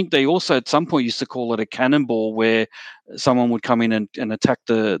I think they also at some point used to call it a cannonball, where someone would come in and attack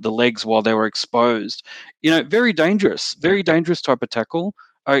the legs while they were exposed. Very dangerous type of tackle.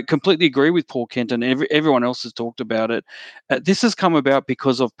 I completely agree with Paul Kent, and everyone else has talked about it. This has come about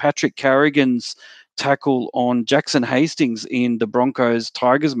because of Patrick Carrigan's tackle on Jackson Hastings in the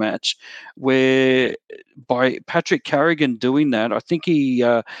Broncos-Tigers match, where by Patrick Carrigan doing that, I think he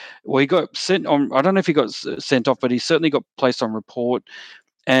got sent on. I don't know if he got sent off, but he certainly got placed on report,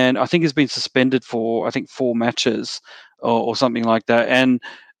 and I think he's been suspended for 4 matches or something like that.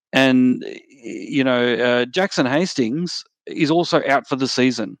 And Jackson Hastings is also out for the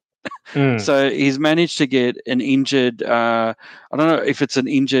season. So he's managed to get an injured. I don't know if it's an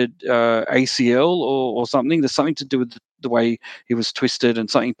injured ACL or something. There's something to do with the way he was twisted, and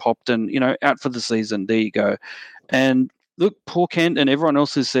something popped, and out for the season. There you go. And look, Paul Kent and everyone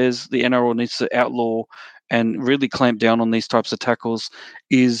else who says the NRL needs to outlaw and really clamp down on these types of tackles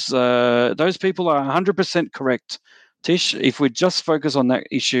is those people are 100% correct. Tish, if we just focus on that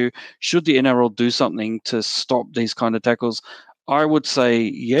issue, should the NRL do something to stop these kind of tackles? I would say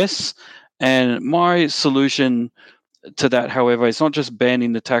yes. And my solution to that, however, it's not just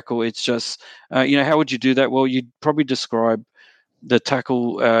banning the tackle. It's just, how would you do that? Well, you'd probably describe the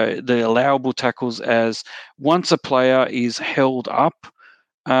tackle, the allowable tackles, as once a player is held up,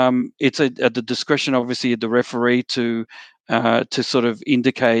 it's at the discretion, obviously, of the referee to sort of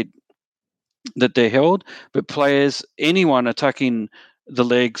indicate that they're held. But anyone attacking the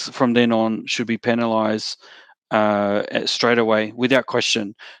legs from then on should be penalised straight away, without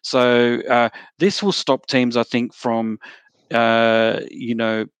question. So this will stop teams, I think, from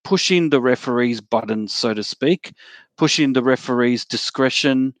pushing the referee's buttons, so to speak, pushing the referee's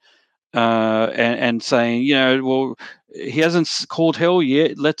discretion, and saying, well, he hasn't called hell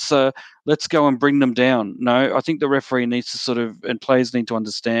yet. Let's go and bring them down. No, I think the referee needs to and players need to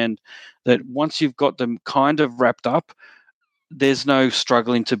understand that once you've got them kind of wrapped up, there's no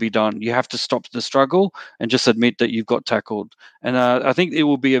struggling to be done. You have to stop the struggle and just admit that you've got tackled. And I think it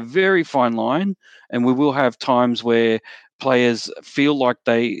will be a very fine line, and we will have times where players feel like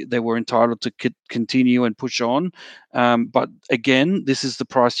they were entitled to continue and push on. But again, this is the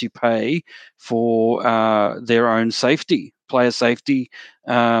price you pay for their own safety. Player safety,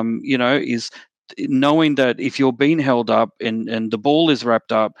 is knowing that if you're being held up and the ball is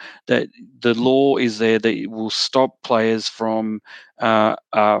wrapped up, that the law is there that will stop players from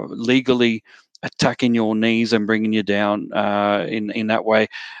legally attacking your knees and bringing you down in that way.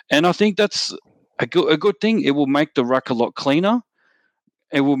 And I think that's a good thing. It will make the ruck a lot cleaner.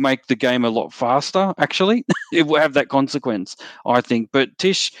 it will make the game a lot faster. Actually, it will have that consequence, I think. But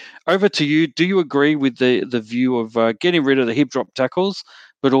Tish, over to you. Do you agree with the view of getting rid of the hip drop tackles,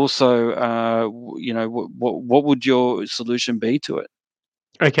 but also, what would your solution be to it?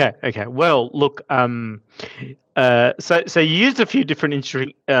 Okay. Well, look. So you used a few different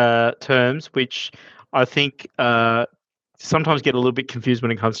industry terms, which I think sometimes get a little bit confused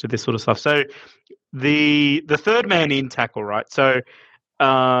when it comes to this sort of stuff. So the third man in tackle, right? So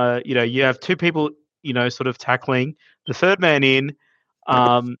you have two people, sort of tackling. The third man in,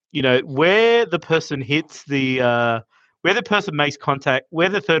 where the person hits where the person makes contact, where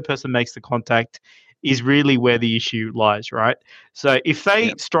the third person makes the contact is really where the issue lies, right? So if they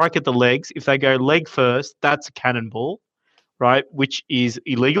Yeah. strike at the legs, if they go leg first, that's a cannonball, right? Which is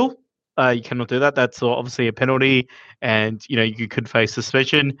illegal. You cannot do that. That's obviously a penalty, and you could face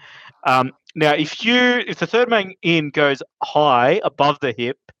suspension. Now, if the third man in goes high above the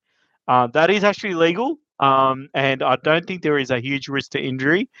hip, that is actually legal, and I don't think there is a huge risk to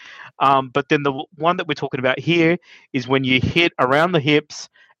injury. But then the one that we're talking about here is when you hit around the hips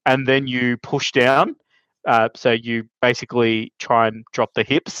and then you push down. So you basically try and drop the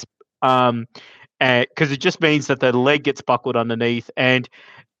hips, because it just means that the leg gets buckled underneath, and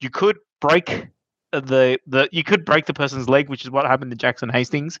you could break the person's leg, which is what happened to Jackson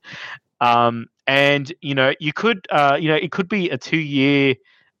Hastings. And it could be a 2 year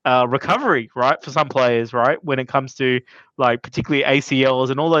recovery, right, for some players, right, when it comes to like particularly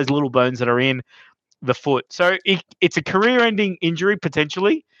ACLs and all those little bones that are in the foot. So it's a career-ending injury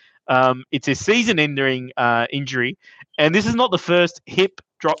potentially. It's a season-ending injury, and this is not the first hip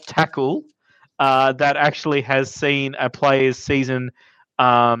drop tackle that actually has seen a player's season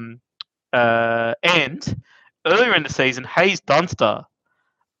end. Earlier in the season, Hayes Dunster,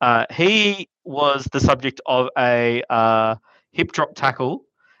 he was the subject of a hip drop tackle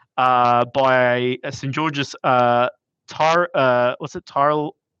by a St George's Tyrell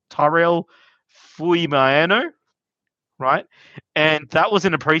Fuimaano, right? And that was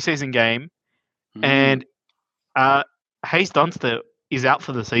in a preseason game, and Hayes Dunster is out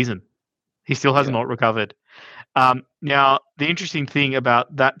for the season. He still has not recovered. Now, the interesting thing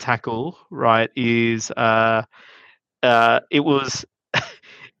about that tackle, right, is it was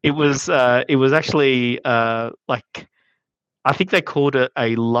it was actually like, I think they called it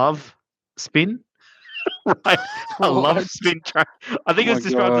a love spin, right? A love spin track. I think Oh it's my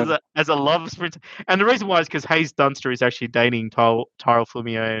described God. as a love sprint, and the reason why is because Hayes Dunster is actually dating Tyrell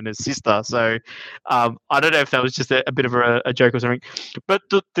Fumio and his sister. So I don't know if that was just a bit of a joke or something. But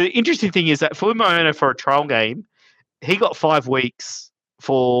the interesting thing is that Fumio, for a trial game, he got 5 weeks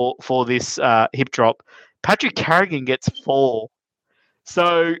for this hip drop. Patrick Carrigan gets 4.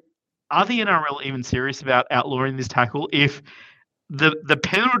 So, are the NRL even serious about outlawing this tackle if the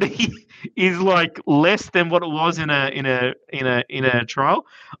penalty is like less than what it was in a trial?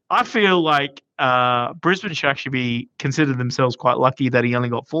 I feel like Brisbane should actually be consider themselves quite lucky that he only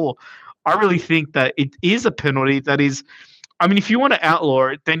got 4. I really think that it is a penalty that is. I mean, if you want to outlaw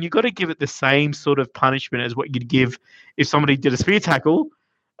it, then you've got to give it the same sort of punishment as what you'd give if somebody did a spear tackle,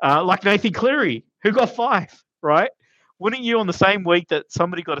 like Nathan Cleary, who got 5, right? Wouldn't you, on the same week that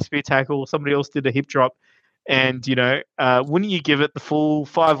somebody got a spear tackle, somebody else did a hip drop, and wouldn't you give it the full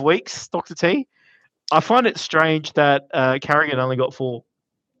 5 weeks, Dr. T? I find it strange that Carrigan only got 4.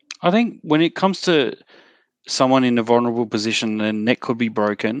 I think when it comes to someone in a vulnerable position, their neck could be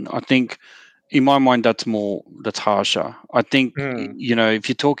broken. I think, in my mind, that's harsher. I think if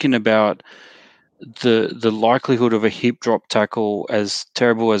you're talking about the likelihood of a hip drop tackle, as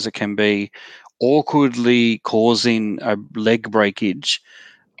terrible as it can be, awkwardly causing a leg breakage,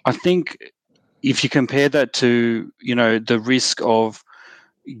 I think if you compare that to the risk of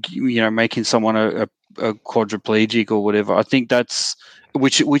making someone a quadriplegic or whatever, I think that's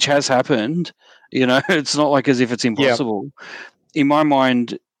which has happened. It's not like as if it's Yeah. impossible. In my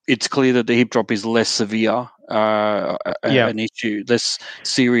mind, it's clear that the hip drop is less severe an issue, less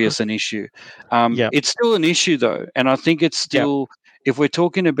serious an issue. It's still an issue though, and I think it's still, if we're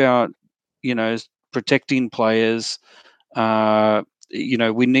talking about protecting players,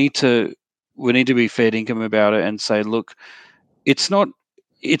 we need to be fair dinkum about it and say, look, it's not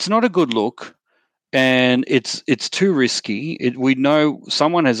a good look, and it's too risky. We know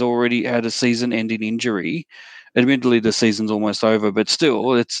someone has already had a season-ending injury. Admittedly, the season's almost over, but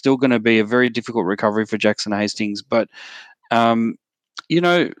still, it's still going to be a very difficult recovery for Jackson Hastings. But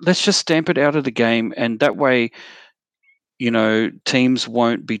let's just stamp it out of the game, and that way, teams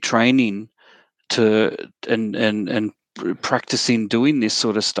won't be training to and practicing doing this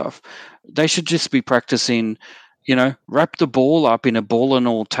sort of stuff. They should just be practicing wrap the ball up in a ball and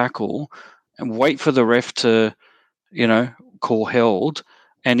all tackle and wait for the ref to, call held.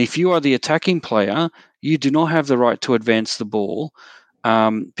 And if you are the attacking player, you do not have the right to advance the ball,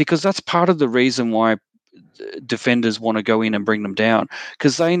 because that's part of the reason why defenders want to go in and bring them down,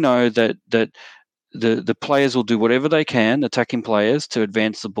 because they know that the players will do whatever they can, attacking players, to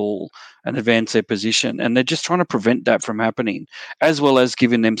advance the ball and advance their position. And they're just trying to prevent that from happening, as well as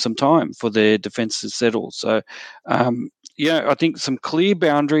giving them some time for their defense to settle. So, I think some clear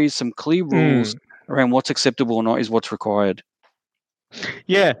boundaries, some clear rules around what's acceptable or not is what's required.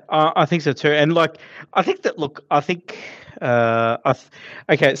 Yeah, I think so too. And I think that,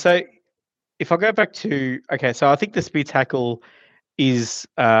 okay, so if I go back to, so I think the speed tackle is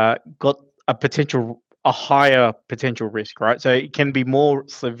got a higher potential risk, right? So it can be more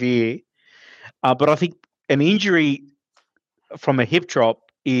severe, but I think an injury from a hip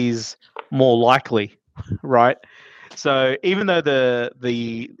drop is more likely, right? So even though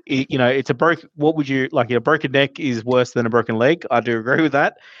it's a a broken neck is worse than a broken leg. I do agree with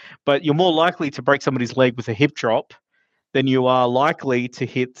that, but you're more likely to break somebody's leg with a hip drop than you are likely to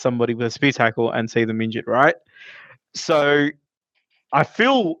hit somebody with a spear tackle and see them injured, right? So I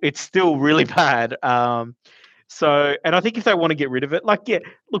feel it's still really bad. And I think if they want to get rid of it,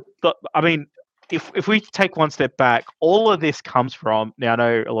 if we take one step back, all of this comes from. Now I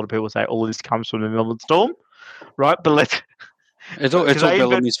know a lot of people say all of this comes from the Melbourne Storm, right? But it's all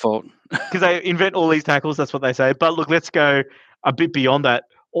Bellamy's fault because they invent all these tackles. That's what they say. But look, let's go a bit beyond that.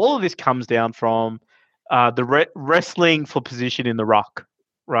 All of this comes down from the wrestling for position in the ruck,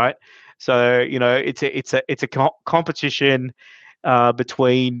 right? So it's a competition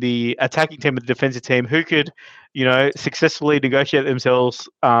between the attacking team and the defensive team who could, successfully negotiate themselves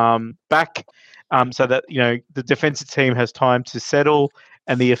back, so that the defensive team has time to settle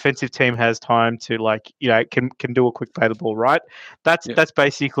and the offensive team has time to can do a quick play the ball, right? That's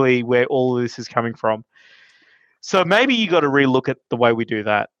basically where all of this is coming from. So maybe you got to relook at the way we do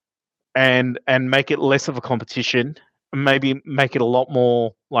that and make it less of a competition. Maybe make it a lot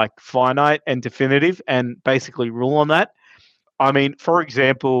more finite and definitive, and basically rule on that. I mean, for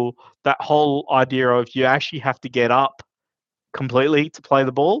example, that whole idea of you actually have to get up completely to play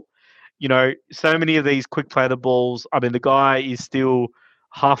the ball. So many of these quick play the balls, I mean, the guy is still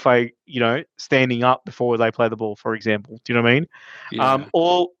halfway, standing up before they play the ball, for example. Do you know what I mean? Yeah.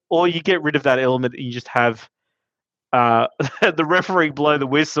 Or you get rid of that element and you just have the referee blow the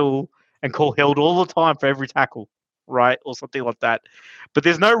whistle and call held all the time for every tackle, right? Or something like that. But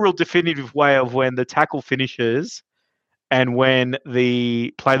there's no real definitive way of when the tackle finishes and when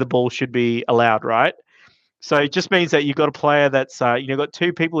the play the ball should be allowed, right? So it just means that you've got a player that's got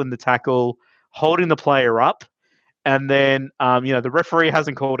two people in the tackle holding the player up, and then the referee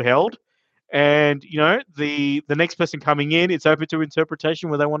hasn't called held, and the next person coming in, it's open to interpretation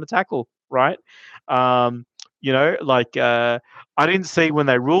where they want to tackle, right? I didn't see when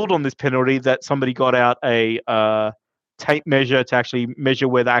they ruled on this penalty that somebody got out a tape measure to actually measure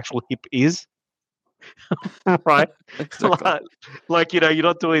where the actual hip is. Right? Exactly. You're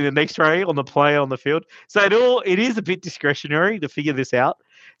not doing an X-ray on the player on the field. So it is a bit discretionary to figure this out.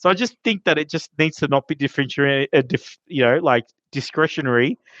 So I just think that it just needs to not be discretionary, and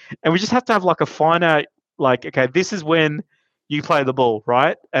we just have to have a finite, okay, this is when you play the ball,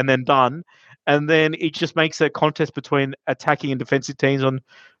 right? And then done. And then it just makes a contest between attacking and defensive teams on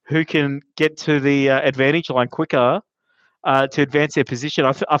who can get to the advantage line quicker to advance their position.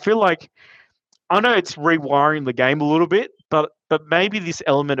 I feel like, I know it's rewiring the game a little bit, but maybe this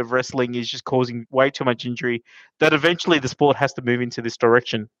element of wrestling is just causing way too much injury that eventually the sport has to move into this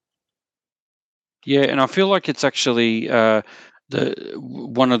direction. Yeah, and I feel like it's actually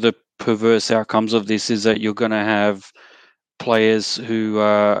one of the perverse outcomes of this is that you're going to have players who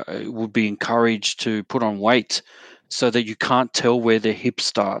would be encouraged to put on weight so that you can't tell where their hip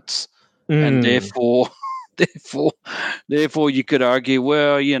starts, and therefore you could argue,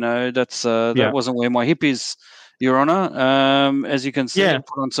 well, that's that wasn't where my hip is, Your Honor. As you can see, I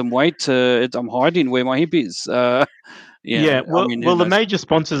put on some weight. I'm hiding where my hip is. Well, I mean, the major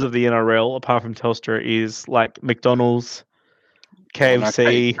sponsors of the NRL, apart from Telstra, is like McDonald's,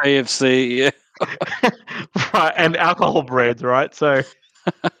 KFC, KFC, yeah. Right, and alcohol brands, right? So,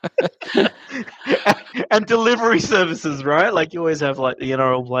 and delivery services, right? Like you always have the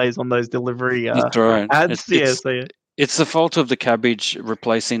NRL plays on those delivery That's right. ads. It's the fault of the cabbage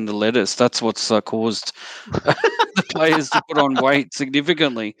replacing the lettuce. That's what's caused the players to put on weight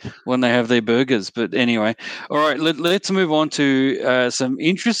significantly when they have their burgers. But anyway, all right, let's move on to some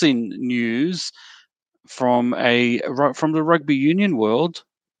interesting news from the rugby union world.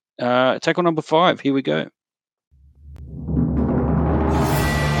 Tackle number 5. Here we go.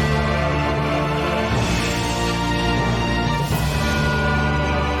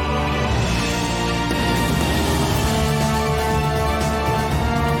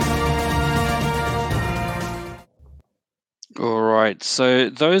 All right. So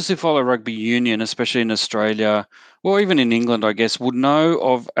those who follow rugby union, especially in Australia, or even in England, I guess, would know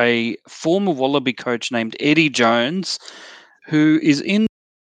of a former Wallaby coach named Eddie Jones, who is in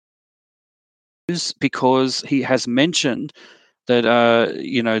news because he has mentioned that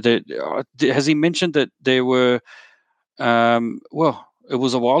has he mentioned that there were well, it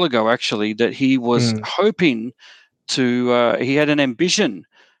was a while ago actually that he was hoping to he had an ambition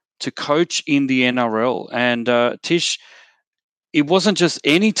to coach in the NRL, and Tish, it wasn't just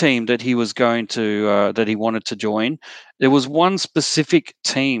any team that he was going to that he wanted to join. There was one specific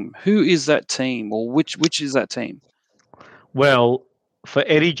team. Who is that team, or which is that team? Well, for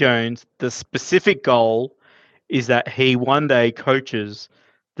Eddie Jones, the specific goal is that he one day coaches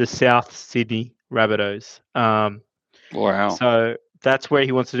the South Sydney Rabbitohs. Wow. So that's where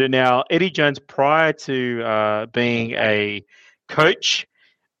he wants to do. Now, Eddie Jones, prior to being a coach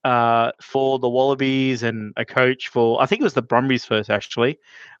for the Wallabies and a coach for, I think it was the Brumbies first, actually,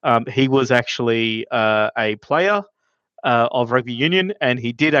 he was actually a player of rugby union, and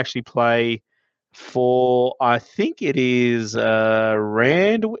he did actually play for, I think it is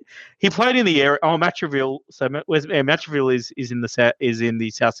Rand. He played in the area. Oh, Matraville. So Matraville is in the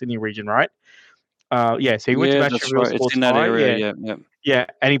South Sydney region, right? Yeah. So he went to Yeah, that's Matraville right. It's Sports in that High. area. Yeah, Yeah, yeah. yeah.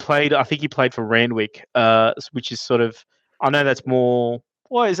 And he played. I think he played for Randwick, which is sort of. I know that's more.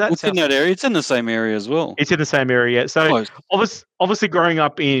 Well, is that It's in South that Sydney? area. It's in the same area as well. It's in the same area. So Close. obviously growing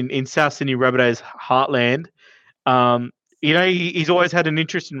up in South Sydney Rabbitohs heartland, he's always had an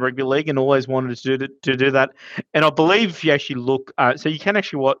interest in rugby league and always wanted to do that. And I believe if you actually look, so you can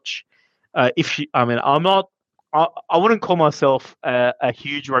actually watch. I'm not. I wouldn't call myself a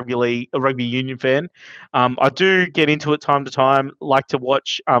huge rugby union fan. I do get into it time to time. Like to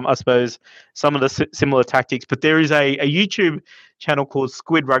watch, I suppose, some of the similar tactics. But there is a YouTube channel called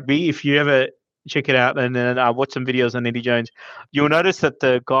Squid Rugby. If you ever check it out and then watch some videos on Eddie Jones, you'll notice that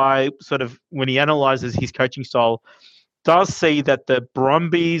the guy sort of, when he analyzes his coaching style, does see that the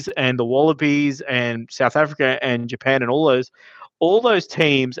Brumbies and the Wallabies and South Africa and Japan and all those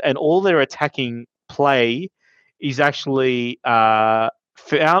teams and all their attacking play is actually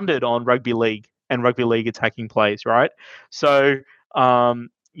founded on rugby league and rugby league attacking plays, right? So,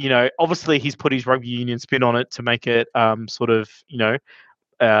 obviously he's put his rugby union spin on it to make it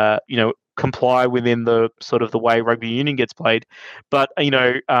comply within the sort of the way rugby union gets played. But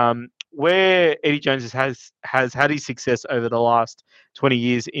where Eddie Jones has had his success over the last 20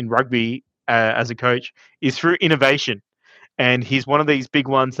 years in rugby as a coach is through innovation. And he's one of these big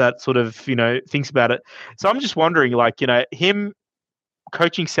ones that sort of, thinks about it. So I'm just wondering, him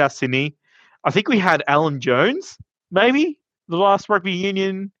coaching South Sydney, I think we had Alan Jones, maybe the last rugby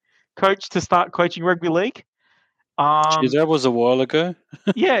union coach to start coaching rugby league. Gee, that was a while ago.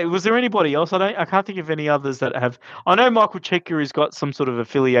 Yeah, was there anybody else? I can't think of any others that have. I know Michael Cheika has got some sort of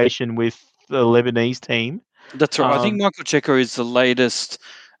affiliation with the Lebanese team. That's right. I think Michael Cheika is the latest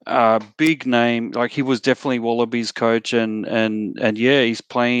big name. Like, he was definitely Wallabies coach, and yeah, he's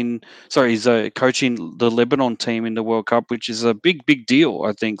playing. Sorry, he's coaching the Lebanon team in the World Cup, which is a big deal,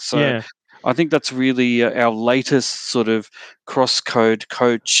 I think. So Yeah. I think that's really our latest sort of cross-code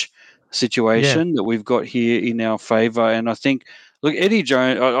coach situation that we've got here in our favour. And I think, look, Eddie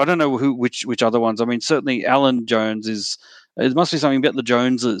Jones. I don't know which other ones. I mean, certainly Alan Jones is. It must be something about the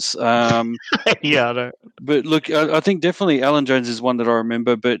Joneses. Yeah, I know. But look, I think definitely Alan Jones is one that I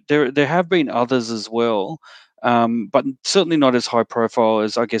remember, but there have been others as well, but certainly not as high profile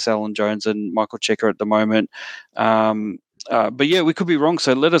as, I guess, Alan Jones and Michael Cheika at the moment. But yeah, we could be wrong.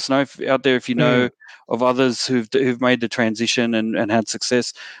 So let us know out there if you know of others who've made the transition and had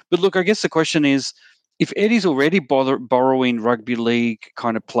success. But look, I guess the question is, if Eddie's already borrowing rugby league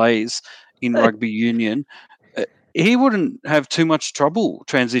kind of plays in rugby union, he wouldn't have too much trouble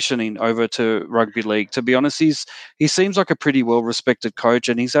transitioning over to rugby league. To be honest, he seems like a pretty well respected coach,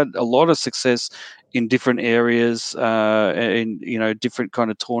 and he's had a lot of success in different areas, in different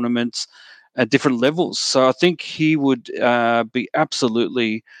kind of tournaments at different levels. So I think he would be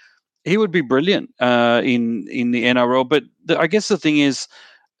absolutely. He would be brilliant in the NRL. But I guess the thing is,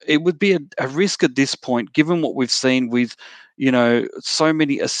 it would be a risk at this point, given what we've seen with, so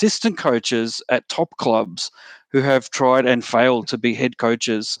many assistant coaches at top clubs who have tried and failed to be head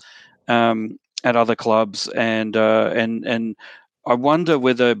coaches at other clubs, and I wonder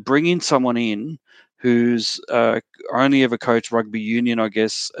whether bringing someone in who's only ever coached rugby union, I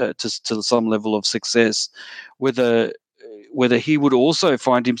guess, to some level of success, whether he would also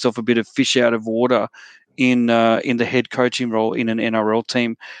find himself a bit of fish out of water in the head coaching role in an NRL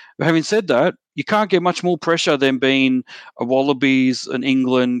team. But having said that, you can't get much more pressure than being a Wallabies, an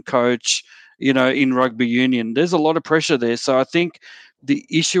England coach, in rugby union. There's a lot of pressure there. So I think the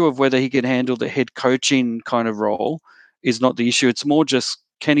issue of whether he can handle the head coaching kind of role is not the issue. It's more just,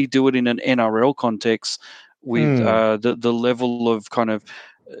 can he do it in an NRL context with the level of kind of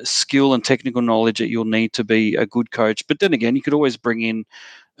skill and technical knowledge that you'll need to be a good coach. But then again, you could always bring in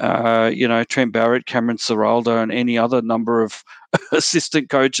Trent Barrett, Cameron Ciraldo, and any other number of assistant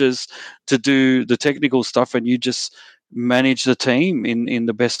coaches to do the technical stuff, and you just manage the team in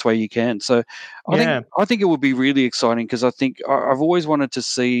the best way you can. So I think it would be really exciting, because I think I've always wanted to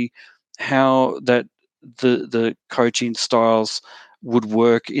see how that the coaching styles would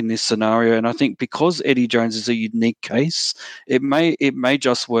work in this scenario. And I think because Eddie Jones is a unique case, it may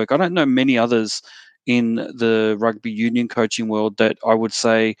just work. I don't know many others in the rugby union coaching world that I would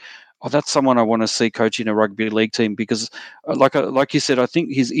say, oh, that's someone I want to see coaching a rugby league team, because like you said, I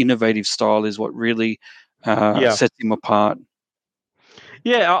think his innovative style is what really sets him apart.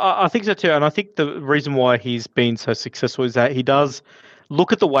 Yeah, I think so too. And I think the reason why he's been so successful is that he does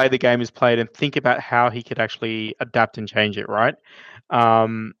look at the way the game is played and think about how he could actually adapt and change it, right?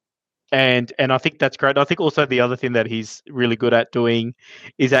 And I think that's great. I think also the other thing that he's really good at doing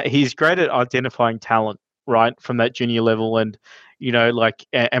is that he's great at identifying talent, right, from that junior level, and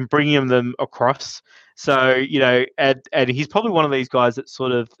and bringing them across. So and he's probably one of these guys that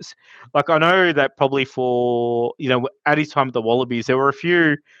sort of, like, I know that probably for at his time at the Wallabies, there were a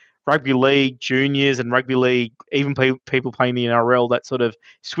few rugby league juniors and rugby league, even people playing the NRL, that sort of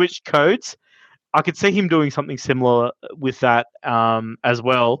switched codes. I could see him doing something similar with that as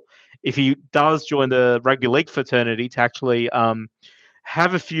well, if he does join the rugby league fraternity, to actually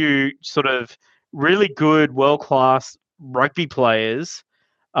have a few sort of really good, world-class rugby players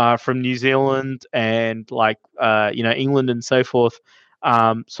from New Zealand and England and so forth,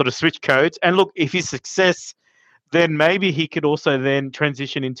 sort of switch codes. And look, if he's success, then maybe he could also then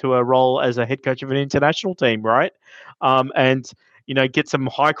transition into a role as a head coach of an international team, right? And get some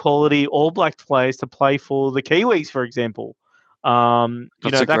high-quality All Blacks players to play for the Kiwis, for example.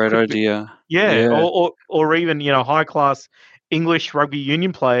 That's a great idea. Or even high class English rugby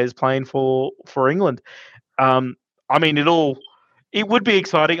union players playing for England. I mean, it would be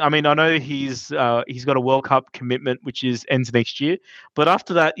exciting. I mean, I know he's got a World Cup commitment which ends next year, but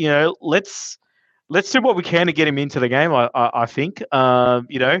after that, let's do what we can to get him into the game. I think and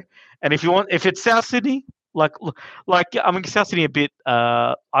if it's South Sydney. I mean, South Sydney a bit.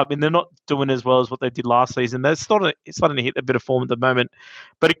 I mean, they're not doing as well as what they did last season. It's starting to hit a bit of form at the moment,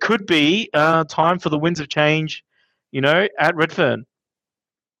 but it could be time for the winds of change, at Redfern.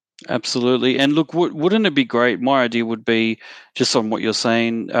 Absolutely. And look, wouldn't it be great? My idea would be, just on what you're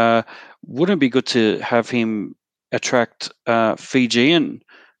saying, wouldn't it be good to have him attract Fijian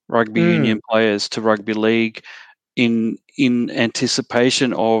rugby union players to rugby league in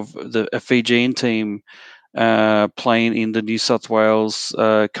anticipation of a Fijian team playing in the New South Wales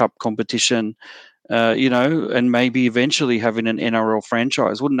Cup competition, and maybe eventually having an NRL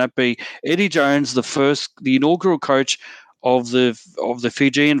franchise? Wouldn't that be Eddie Jones, the inaugural coach of the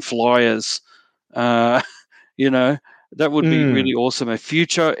Fijian Flyers? That would be really awesome. A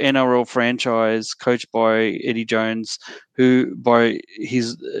future NRL franchise coached by Eddie Jones, who, by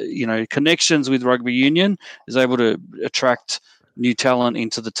his connections with rugby union, is able to attract new talent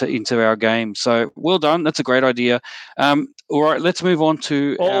into our game. So well done. That's a great idea. All right, let's move on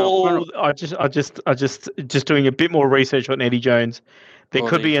to. I just doing a bit more research on Eddie Jones. There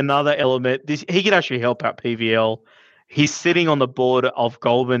could be another element. He could actually help out PVL. He's sitting on the board of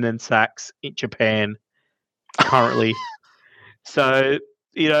Goldman and Sachs in Japan currently. So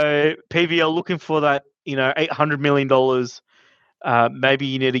PVL looking for that $800 million. Maybe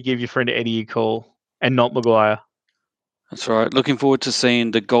you need to give your friend Eddie a call and not Maguire. That's right. Looking forward to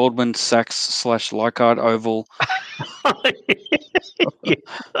seeing the Goldman Sachs / Leichhardt Oval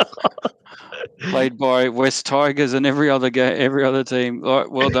played by West Tigers and every other team. All right,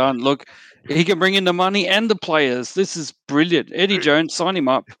 well done. Look, he can bring in the money and the players. This is brilliant. Eddie Jones, sign him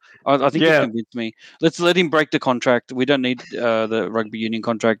up. I think you've convinced me. Let's let him break the contract. We don't need the rugby union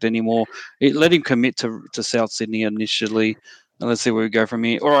contract anymore. Let him commit to South Sydney initially, and let's see where we go from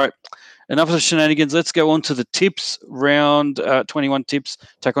here. All right. Enough of the shenanigans. Let's go on to the tips round. 21 tips.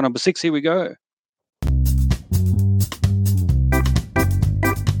 Tackle number 6. Here we go.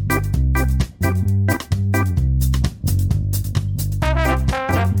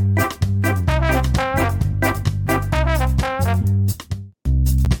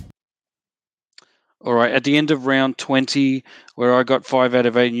 right, at the end of round 20, where I got 5 out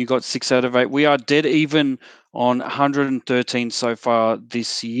of 8 and you got 6 out of 8, we are dead even on 113 so far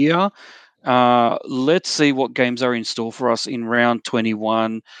this year. Let's see what games are in store for us in round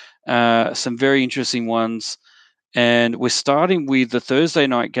 21. Some very interesting ones. And we're starting with the Thursday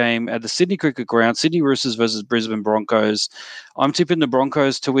night game at the Sydney Cricket Ground, Sydney Roosters versus Brisbane Broncos. I'm tipping the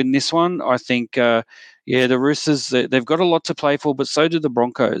Broncos to win this one. I think, the Roosters, they've got a lot to play for, but so do the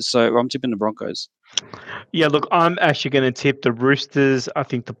Broncos. So I'm tipping the Broncos. Yeah, look, I'm actually going to tip the Roosters. I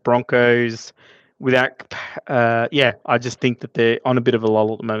think the Broncos, I just think that they're on a bit of a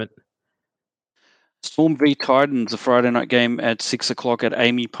lull at the moment. Storm v Titans, a Friday night game at 6 o'clock at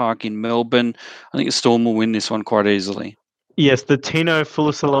Amy Park in Melbourne. I think the Storm will win this one quite easily. Yes, the Tino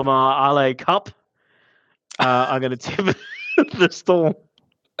Fulusalama Ale Cup. I'm going to tip the Storm.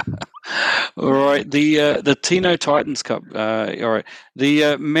 All right, the Tino Titans Cup. All right,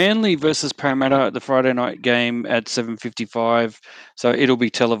 the Manly versus Parramatta, the Friday night game at 7:55. So it'll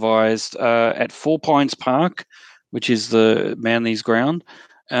be televised at Four Pines Park, which is the Manly's ground.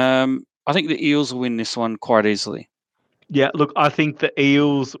 I think the Eels will win this one quite easily. Yeah, look, I think the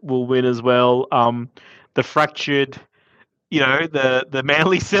Eels will win as well. The fractured, the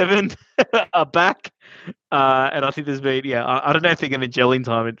Manly Seven are back, and I think there's been, I don't know if they're going to gel in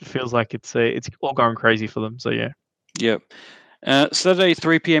time. It feels like it's all going crazy for them. So yeah. Yep. Saturday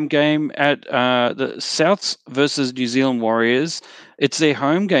 3 p.m. game at the Souths versus New Zealand Warriors. It's their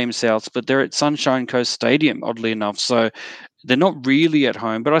home game, Souths, but they're at Sunshine Coast Stadium, oddly enough. So they're not really at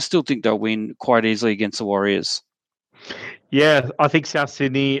home, but I still think they'll win quite easily against the Warriors. Yeah, I think South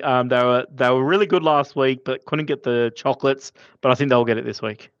Sydney. They were really good last week, but couldn't get the chocolates. But I think they'll get it this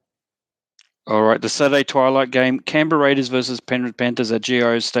week. All right, the Saturday twilight game, Canberra Raiders versus Penrith Panthers at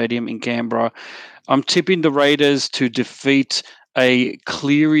GIO Stadium in Canberra. I'm tipping the Raiders to defeat a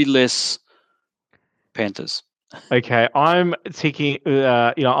Cleary-less Panthers. Okay, I'm thinking.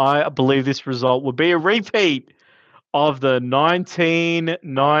 I believe this result will be a repeat of the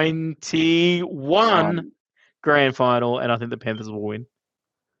 1991 grand final, and I think the Panthers will win.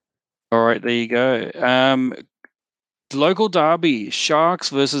 All right, there you go. Local derby, Sharks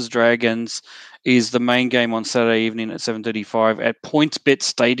versus Dragons, is the main game on Saturday evening at 7:35 at PointsBet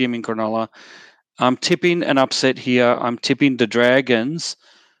Stadium in Cronulla. I'm tipping an upset here. I'm tipping the Dragons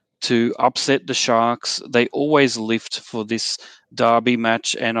to upset the Sharks. They always lift for this derby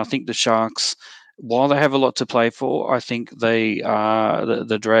match, and I think the Sharks, while they have a lot to play for, I think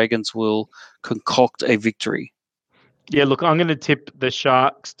the Dragons will concoct a victory. Yeah, look, I'm going to tip the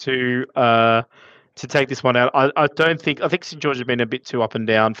Sharks to take this one out. I think St George has been a bit too up and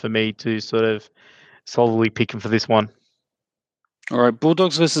down for me to sort of solidly pick them for this one. All right,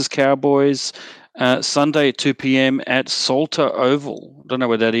 Bulldogs versus Cowboys, Sunday at 2 p.m. at Salter Oval. Don't know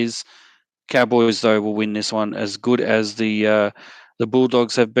where that is. Cowboys, though, will win this one as good as the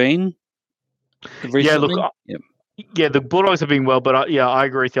Bulldogs have been recently. Yeah, look, the Bulldogs have been well, but I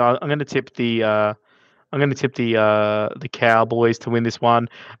agree with you. I'm going to tip the Cowboys to win this one.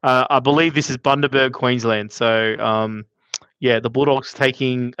 I believe this is Bundaberg, Queensland. So the Bulldogs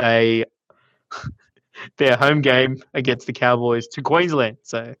taking their home game against the Cowboys to Queensland.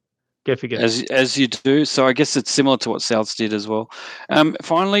 So go figure. As you do. So I guess it's similar to what Souths did as well.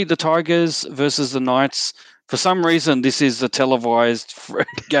 Finally, the Tigers versus the Knights. For some reason, this is a televised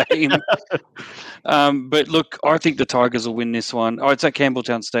game. But look, I think the Tigers will win this one. Oh, it's at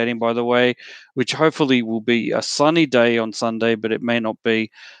Campbelltown Stadium, by the way, which hopefully will be a sunny day on Sunday, but it may not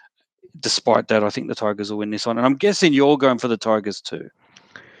be. Despite that, I think the Tigers will win this one. And I'm guessing you're going for the Tigers too.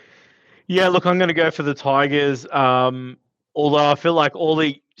 Yeah, look, I'm going to go for the Tigers. Although I feel like all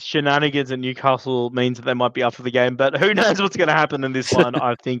the shenanigans at Newcastle means that they might be up for the game, but who knows what's going to happen in this one?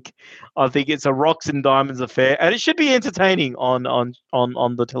 I think it's a rocks and diamonds affair, and it should be entertaining on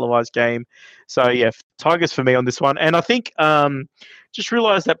the televised game. So yeah, Tigers for me on this one, and I think just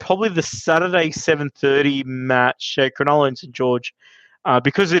realised that probably the Saturday 7:30 match, Cronulla and St George,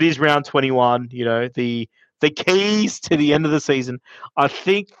 because it is round 21. The keys to the end of the season. I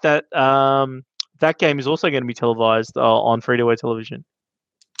think that that game is also going to be televised on free-to-air television.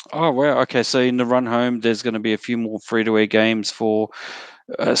 Oh, wow. Okay, so in the run home, there's going to be a few more free-to-air games for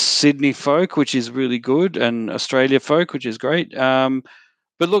Sydney folk, which is really good, and Australia folk, which is great. But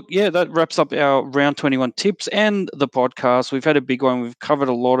look, yeah, that wraps up our round 21 tips and the podcast. We've had a big one. We've covered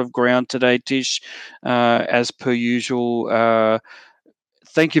a lot of ground today, Tish, as per usual.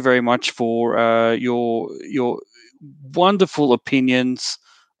 Thank you very much for your wonderful opinions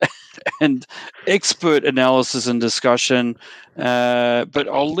and expert analysis and discussion. But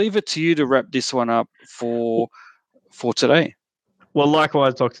I'll leave it to you to wrap this one up for today. Well,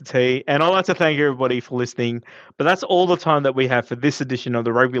 likewise, Dr. T. And I'd like to thank everybody for listening. But that's all the time that we have for this edition of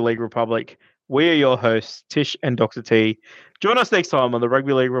the Rugby League Republic. We are your hosts, Tish and Dr. T. Join us next time on the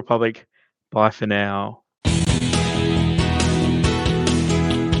Rugby League Republic. Bye for now.